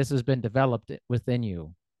 Clearly, this has been developed within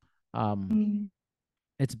you. Um, mm.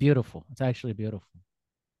 it's beautiful. It's actually beautiful.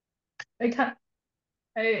 I can't.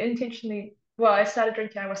 I intentionally. Well, I started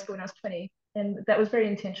drinking ayahuasca when I was 20, and that was very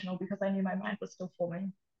intentional because I knew my mind was still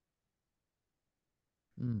forming.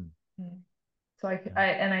 Mm, Mm. So yeah.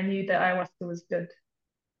 I knew that ayahuasca was good,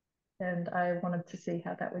 and I wanted to see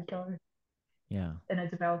how that would go Yeah. in a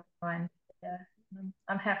developed mind. Yeah,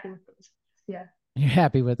 I'm happy with this. Yeah, You're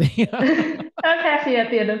happy with it. I'm happy at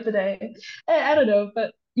the end of the day. I don't know,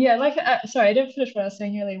 but yeah, like sorry, I didn't finish what I was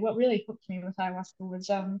saying earlier. What really hooked me with ayahuasca was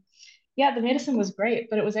yeah, the medicine was great,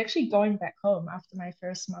 but it was actually going back home after my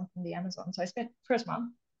first month in the Amazon. So I spent first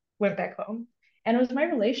month, went back home, and it was my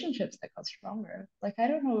relationships that got stronger. Like I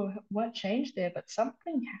don't know what changed there, but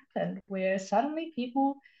something happened where suddenly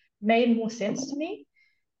people made more sense to me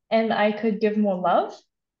and I could give more love.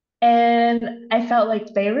 And I felt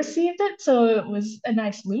like they received it. So it was a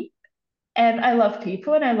nice loop. And I love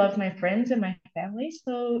people and I love my friends and my family.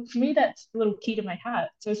 So for me, that's a little key to my heart.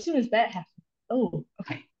 So as soon as that happened, oh,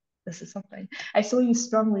 okay, this is something. I saw you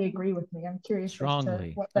strongly agree with me. I'm curious as to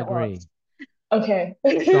Strongly what that was. agree. Okay.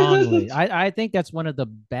 Strongly. I think that's one of the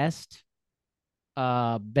best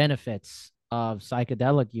benefits of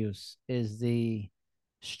psychedelic use is the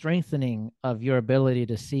strengthening of your ability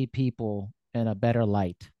to see people in a better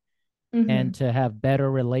light and Hmm. to have better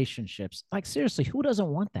relationships. Like seriously, who doesn't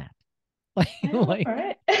want that? Like, I know, like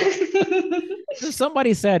right? if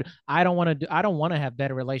somebody said, I don't want to have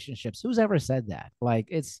better relationships. Who's ever said that? Like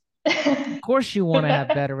it's of course you want to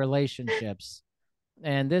have better relationships.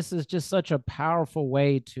 And this is just such a powerful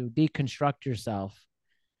way to deconstruct yourself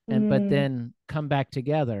and but Mm, then come back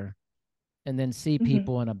together and then see mhm,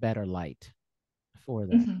 people in a better light for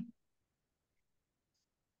that. mhm.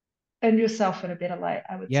 And yourself in a better light,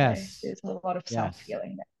 I would say. Yes. There's a lot of Yes.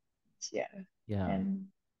 self-healing. Yeah. Yeah. And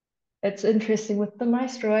it's interesting with the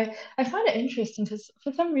maestro. I find it interesting because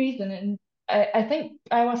for some reason, and I think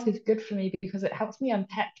ayahuasca is good for me because it helps me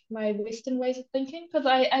unpack my Western ways of thinking. Because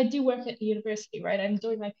I do work at the university, right? I'm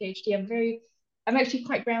doing my PhD. I'm actually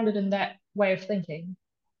quite grounded in that way of thinking.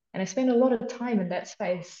 And I spend a lot of time in that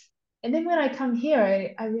space. And then when I come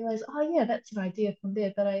here, I realize, oh yeah, that's an idea from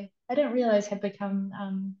there that I didn't realize had become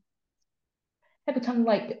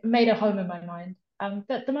like made a home in my mind.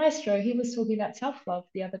 But the maestro, he was talking about self-love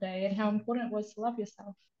the other day and how important it was to love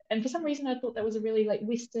yourself. And for some reason, I thought that was a really like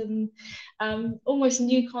Western, almost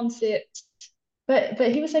new concept. But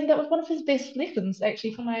he was saying that was one of his best lessons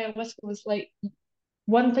actually from ayahuasca was like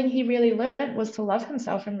one thing he really learned was to love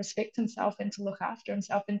himself and respect himself and to look after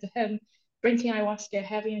himself. And to him, drinking ayahuasca,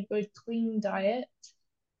 having a good clean diet,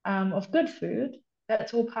 of good food,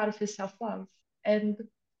 that's all part of his self-love. And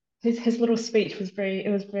his little speech was very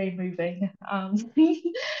moving.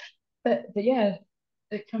 But yeah,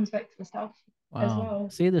 it comes back to the self as Wow. well.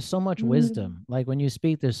 See, there's so much Mm, wisdom. Like when you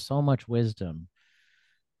speak, there's so much wisdom.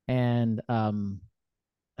 And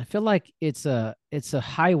I feel like it's a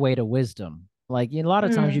highway to wisdom. Like, a lot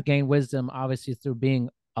of times you mm, gain wisdom obviously through being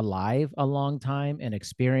alive a long time and mm-hmm,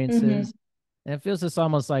 experiences. And it feels it's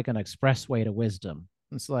almost like an expressway to wisdom.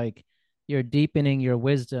 It's like you're deepening your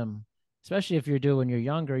wisdom, especially if you're doing you're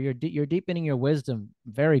younger, you're deepening your wisdom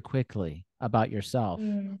very quickly about yourself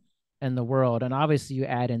mm, and the world. And obviously you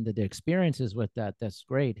add in the experiences with that. That's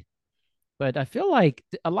great. But I feel like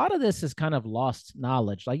a lot of this is kind of lost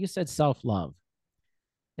knowledge. Like you said, self-love.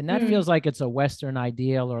 And that feels mm, like it's a Western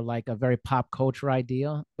ideal or like a very pop culture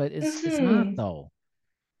ideal, but it's not mm-hmm, though.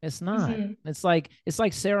 It's not. mm-hmm. It's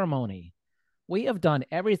like ceremony. We have done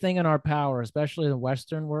everything in our power, especially in the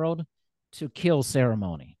Western world, to kill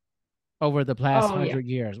ceremony over the past Oh yeah. 100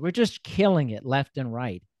 years. We're just killing it left and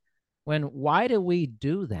right. Why do we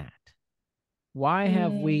do that? Why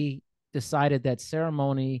have Mm, we decided that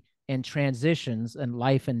ceremony and transitions and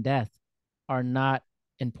life and death are not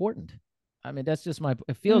important? I mean, that's just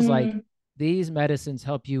it feels like mm, these medicines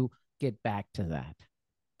help you get back to that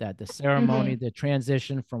the ceremony, mm-hmm, the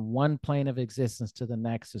transition from one plane of existence to the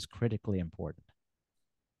next is critically important.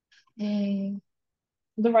 mm.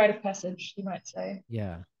 The rite of passage, you might say.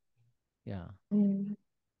 Yeah. Yeah. Mm.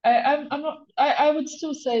 I'm not. I would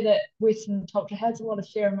still say that Western culture has a lot of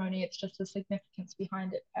ceremony. It's just the significance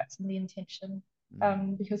behind it, perhaps, and the intention.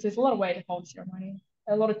 Mm. Because there's a lot of way to hold ceremony.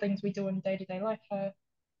 A lot of things we do in day-to-day life are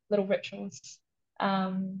little rituals.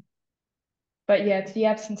 Um, but yeah, it's the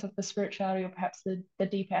absence of the spirituality or perhaps the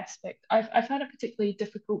deep aspect. I find it particularly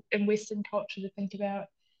difficult in Western culture to think about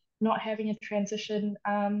not having a transition,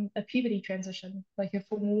 a puberty transition, like a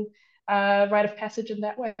formal rite of passage in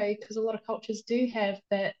that way, because a lot of cultures do have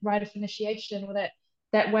that rite of initiation or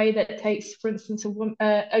that way that takes, for instance,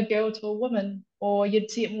 a girl to a woman, or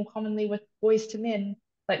you'd see it more commonly with boys to men,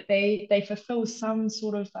 like they fulfill some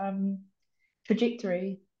sort of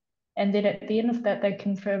trajectory and then at the end of that they're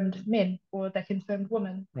confirmed men or they're confirmed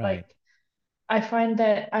women. Right. Like I find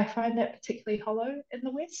that particularly hollow in the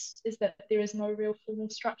West is that there is no real formal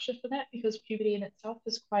structure for that because puberty in itself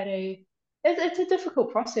is quite it's a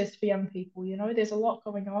difficult process for young people, you know, there's a lot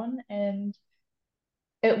going on and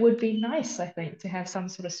it would be nice, I think, to have some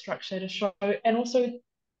sort of structure to show and also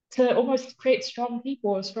to almost create strong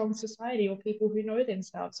people or strong society or people who know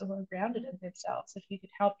themselves or who are grounded in themselves if you could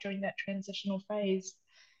help during that transitional phase.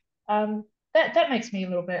 That makes me a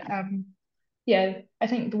little bit yeah, I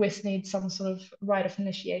think the West needs some sort of rite of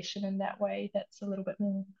initiation in that way that's a little bit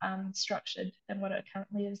more structured than what it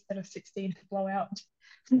currently is that a 16 to blow out.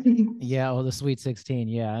 Yeah. Oh, the Sweet 16.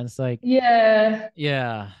 Yeah. And it's like, Yeah.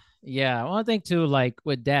 yeah. Yeah. Well, I think too, like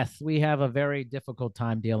with death, we have a very difficult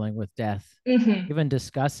time dealing with death. Hmm. Even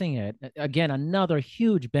discussing it. Again, another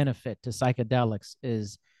huge benefit to psychedelics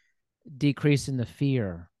is decreasing the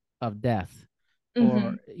fear of death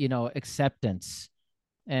or, Hmm. acceptance.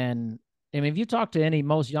 And I mean, if you talk to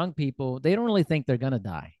most young people, they don't really think they're going to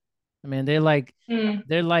die. I mean, Mm.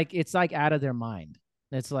 it's like out of their mind.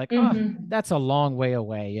 It's like, oh, Hmm. that's a long way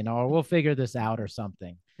away, or we'll figure this out or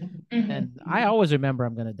something. And Hmm. I always remember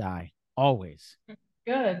I'm going to die, always,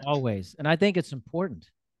 Good. always. And I think it's important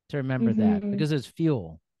to remember that Hmm. because it's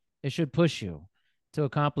fuel. It should push you to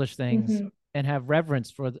accomplish things Hmm. and have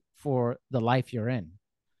reverence for the life you're in,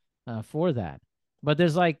 for that. But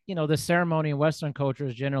there's like, the ceremony in Western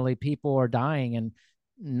cultures, generally people are dying in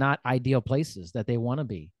not ideal places that they want to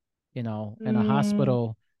be, in a Mm.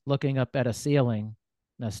 hospital, looking up at a ceiling,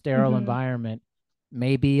 in a sterile Hmm. environment,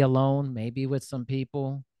 maybe alone, maybe with some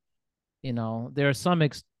people. There are some,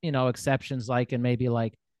 exceptions, like in maybe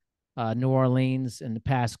like New Orleans in the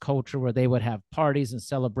past culture where they would have parties and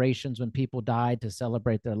celebrations when people died to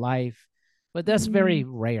celebrate their life. But that's very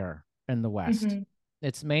Mm. rare in the West. Hmm.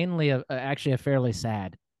 It's mainly actually a fairly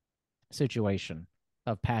sad situation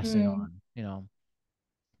of passing Mm. on.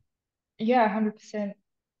 Yeah, 100%.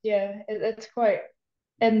 Yeah, it's quite,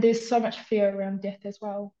 and there's so much fear around death as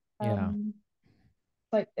well. Yeah.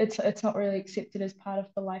 like it's not really accepted as part of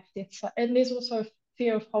the life death and there's also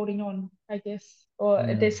fear of holding on, I guess, or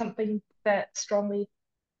there's Mm, something that strongly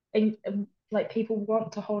like people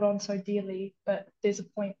want to hold on so dearly, but there's a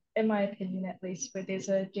point, in my opinion at least, where there's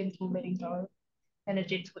a gentle letting go and a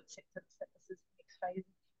gentle acceptance that this is the next phase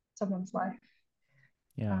of someone's life.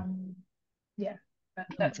 yeah. Um, yeah, but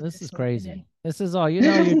Oh, that's a this is personal opinion. crazy. This is all,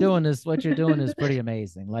 you're doing this, what you're doing is pretty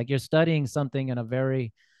amazing. Like you're studying something in a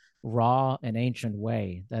very raw and ancient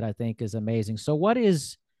way that I think is amazing. So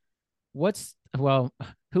well,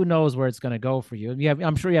 who knows where it's going to go for you?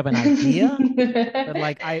 I'm sure you have an idea, but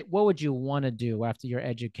like what would you want to do after your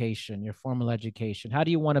education, your formal education? How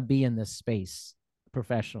do you want to be in this space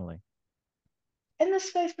professionally? In this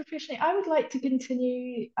space professionally, I would like to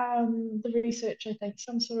continue the research, I think,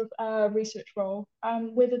 some sort of research role,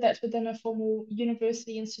 whether that's within a formal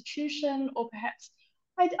university institution or perhaps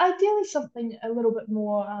ideally something a little bit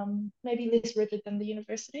more, maybe less rigid than the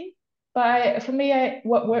university. But for me,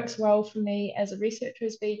 what works well for me as a researcher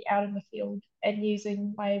is being out in the field and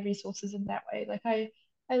using my resources in that way. Like I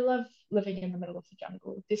love living in the middle of the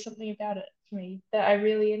jungle. There's something about it for me that I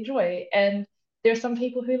really enjoy. And there are some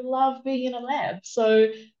people who love being in a lab. So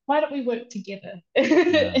why don't we work together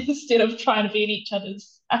Yeah. instead of trying to be in each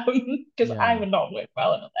other's? Because I Yeah. would not work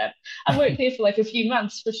well in a lab. I worked there for like a few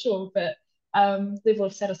months for sure, but level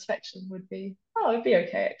of satisfaction would be, oh, it'd be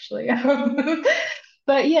okay actually.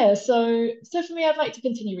 But yeah, so for me, I'd like to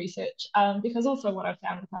continue research because also what I've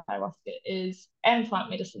found with ayahuasca is, and plant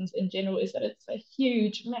medicines in general, is that it's a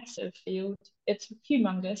huge, massive field. It's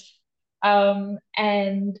humongous.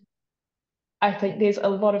 And I think there's a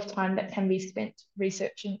lot of time that can be spent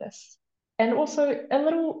researching this. And also a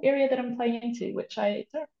little area that I'm playing into, which I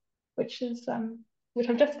don't, which is which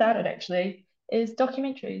I've just started actually, is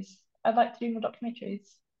documentaries. I'd like to do more documentaries.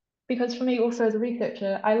 Because for me also as a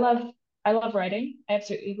researcher, I love writing. I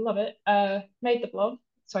absolutely love it. Made the blog,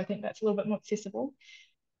 so I think that's a little bit more accessible.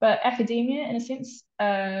 But academia, in a sense,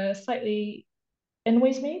 slightly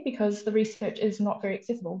annoys me because the research is not very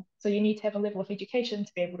accessible. So you need to have a level of education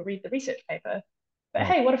to be able to read the research paper. But Right.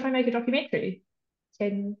 hey, what if I make a documentary?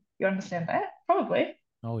 Can you understand that? Probably.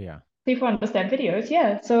 Oh yeah. People understand videos,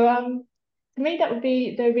 yeah. So to me that would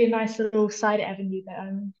be a nice little side avenue that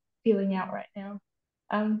I'm feeling out right now.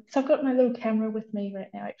 So I've got my little camera with me right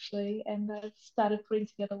now actually, and I've started putting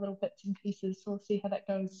together little bits and pieces. So we'll see how that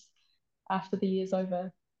goes after the year's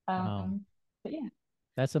over. Wow. But yeah,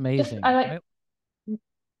 That's just I amazing. like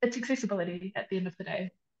it's accessibility at the end of the day.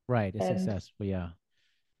 Right. It's And successful. Yeah.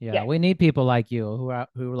 Yeah. yeah. We need people like you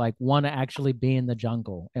who like want to actually be in the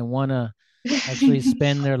jungle and want to actually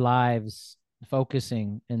spend their lives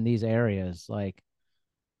focusing in these areas. Like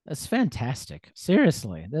that's fantastic.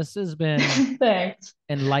 Seriously. This has been Thanks.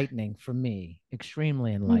 enlightening for me,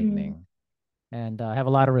 extremely Mhm. enlightening. And I have a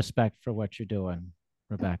lot of respect for what you're doing,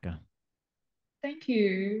 Rebecca. Thank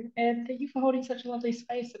you. And thank you for holding such a lovely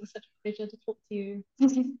space. It was such a pleasure to talk to you.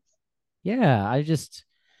 Yeah, I'm just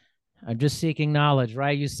seeking knowledge,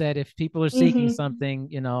 right? You said if people are seeking Mhm. something,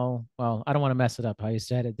 well, I don't want to mess it up how you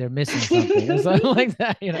said it. They're missing something or something like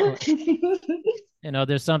that,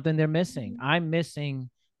 there's something they're missing. I'm missing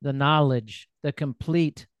the knowledge, the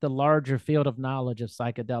larger field of knowledge of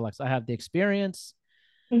psychedelics. I have the experience.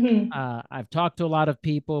 Mhm. I've talked to a lot of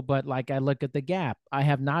people, but like I look at the gap. I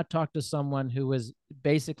have not talked to someone who has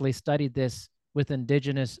basically studied this with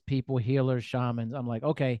indigenous people, healers, shamans. I'm like,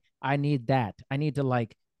 okay, I need that. I need to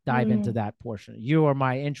like dive into Mm. that portion. You are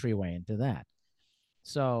my entryway into that.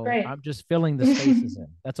 So Great. I'm just filling the spaces in.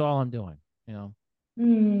 That's all I'm doing.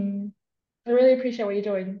 Mm. I really appreciate what you're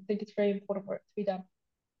doing. I think it's very important work to be done.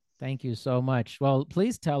 Thank you so much. Well,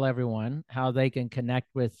 please tell everyone how they can connect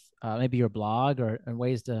with maybe your blog or and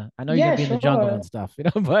ways to. I know you're going Yeah, to be in the jungle and sure. stuff,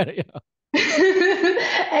 but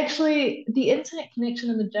Actually, the internet connection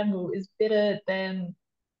in the jungle is better than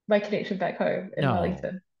my connection back home in no.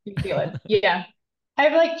 Wellington, New Zealand. Yeah.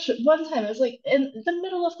 I've like one time I was like in the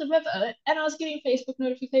middle of the river and I was getting Facebook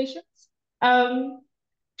notifications. Um,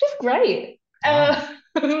 just great. Wow.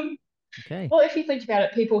 Well, Okay. if you think about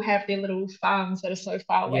it, people have their little farms that are so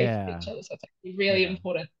far away from each Yeah. other, so it's actually really Yeah.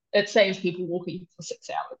 important. It saves people walking for 6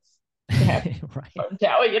 hours to have Right. phone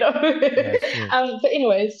tower. Yeah, it's true. But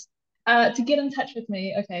anyways, to get in touch with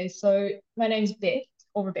me, okay, so my name's Beth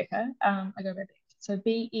or Rebecca. I go by Beth. So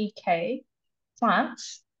BEK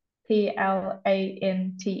plants,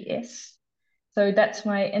 PLANTS. So that's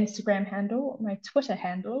my Instagram handle, my Twitter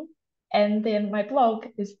handle, and then my blog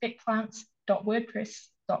is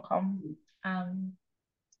beckplants.wordpress.com.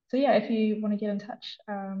 So yeah, if you want to get in touch,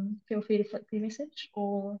 feel free to flick me a message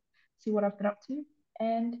or see what I've been up to.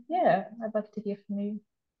 And yeah, I'd love to hear from you.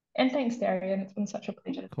 And thanks, Darian. It's been such a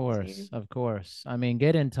pleasure to Of talk to you. course, of course. I mean,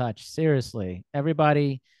 get in touch. Seriously.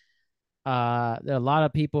 Everybody, there are a lot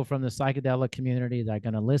of people from the psychedelic community that are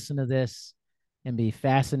going to listen to this and be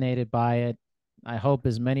fascinated by it. I hope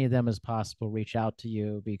as many of them as possible reach out to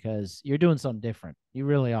you because you're doing something different. You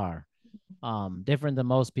really are. Different than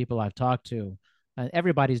most people I've talked to. And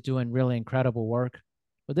everybody's doing really incredible work,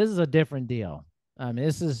 but this is a different deal.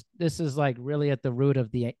 This is like really at the root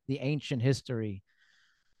of the ancient history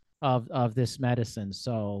of this medicine.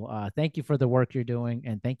 So thank you for the work you're doing,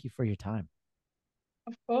 and thank you for your time.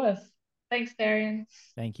 Of course. Thanks, Darian.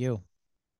 Thank you.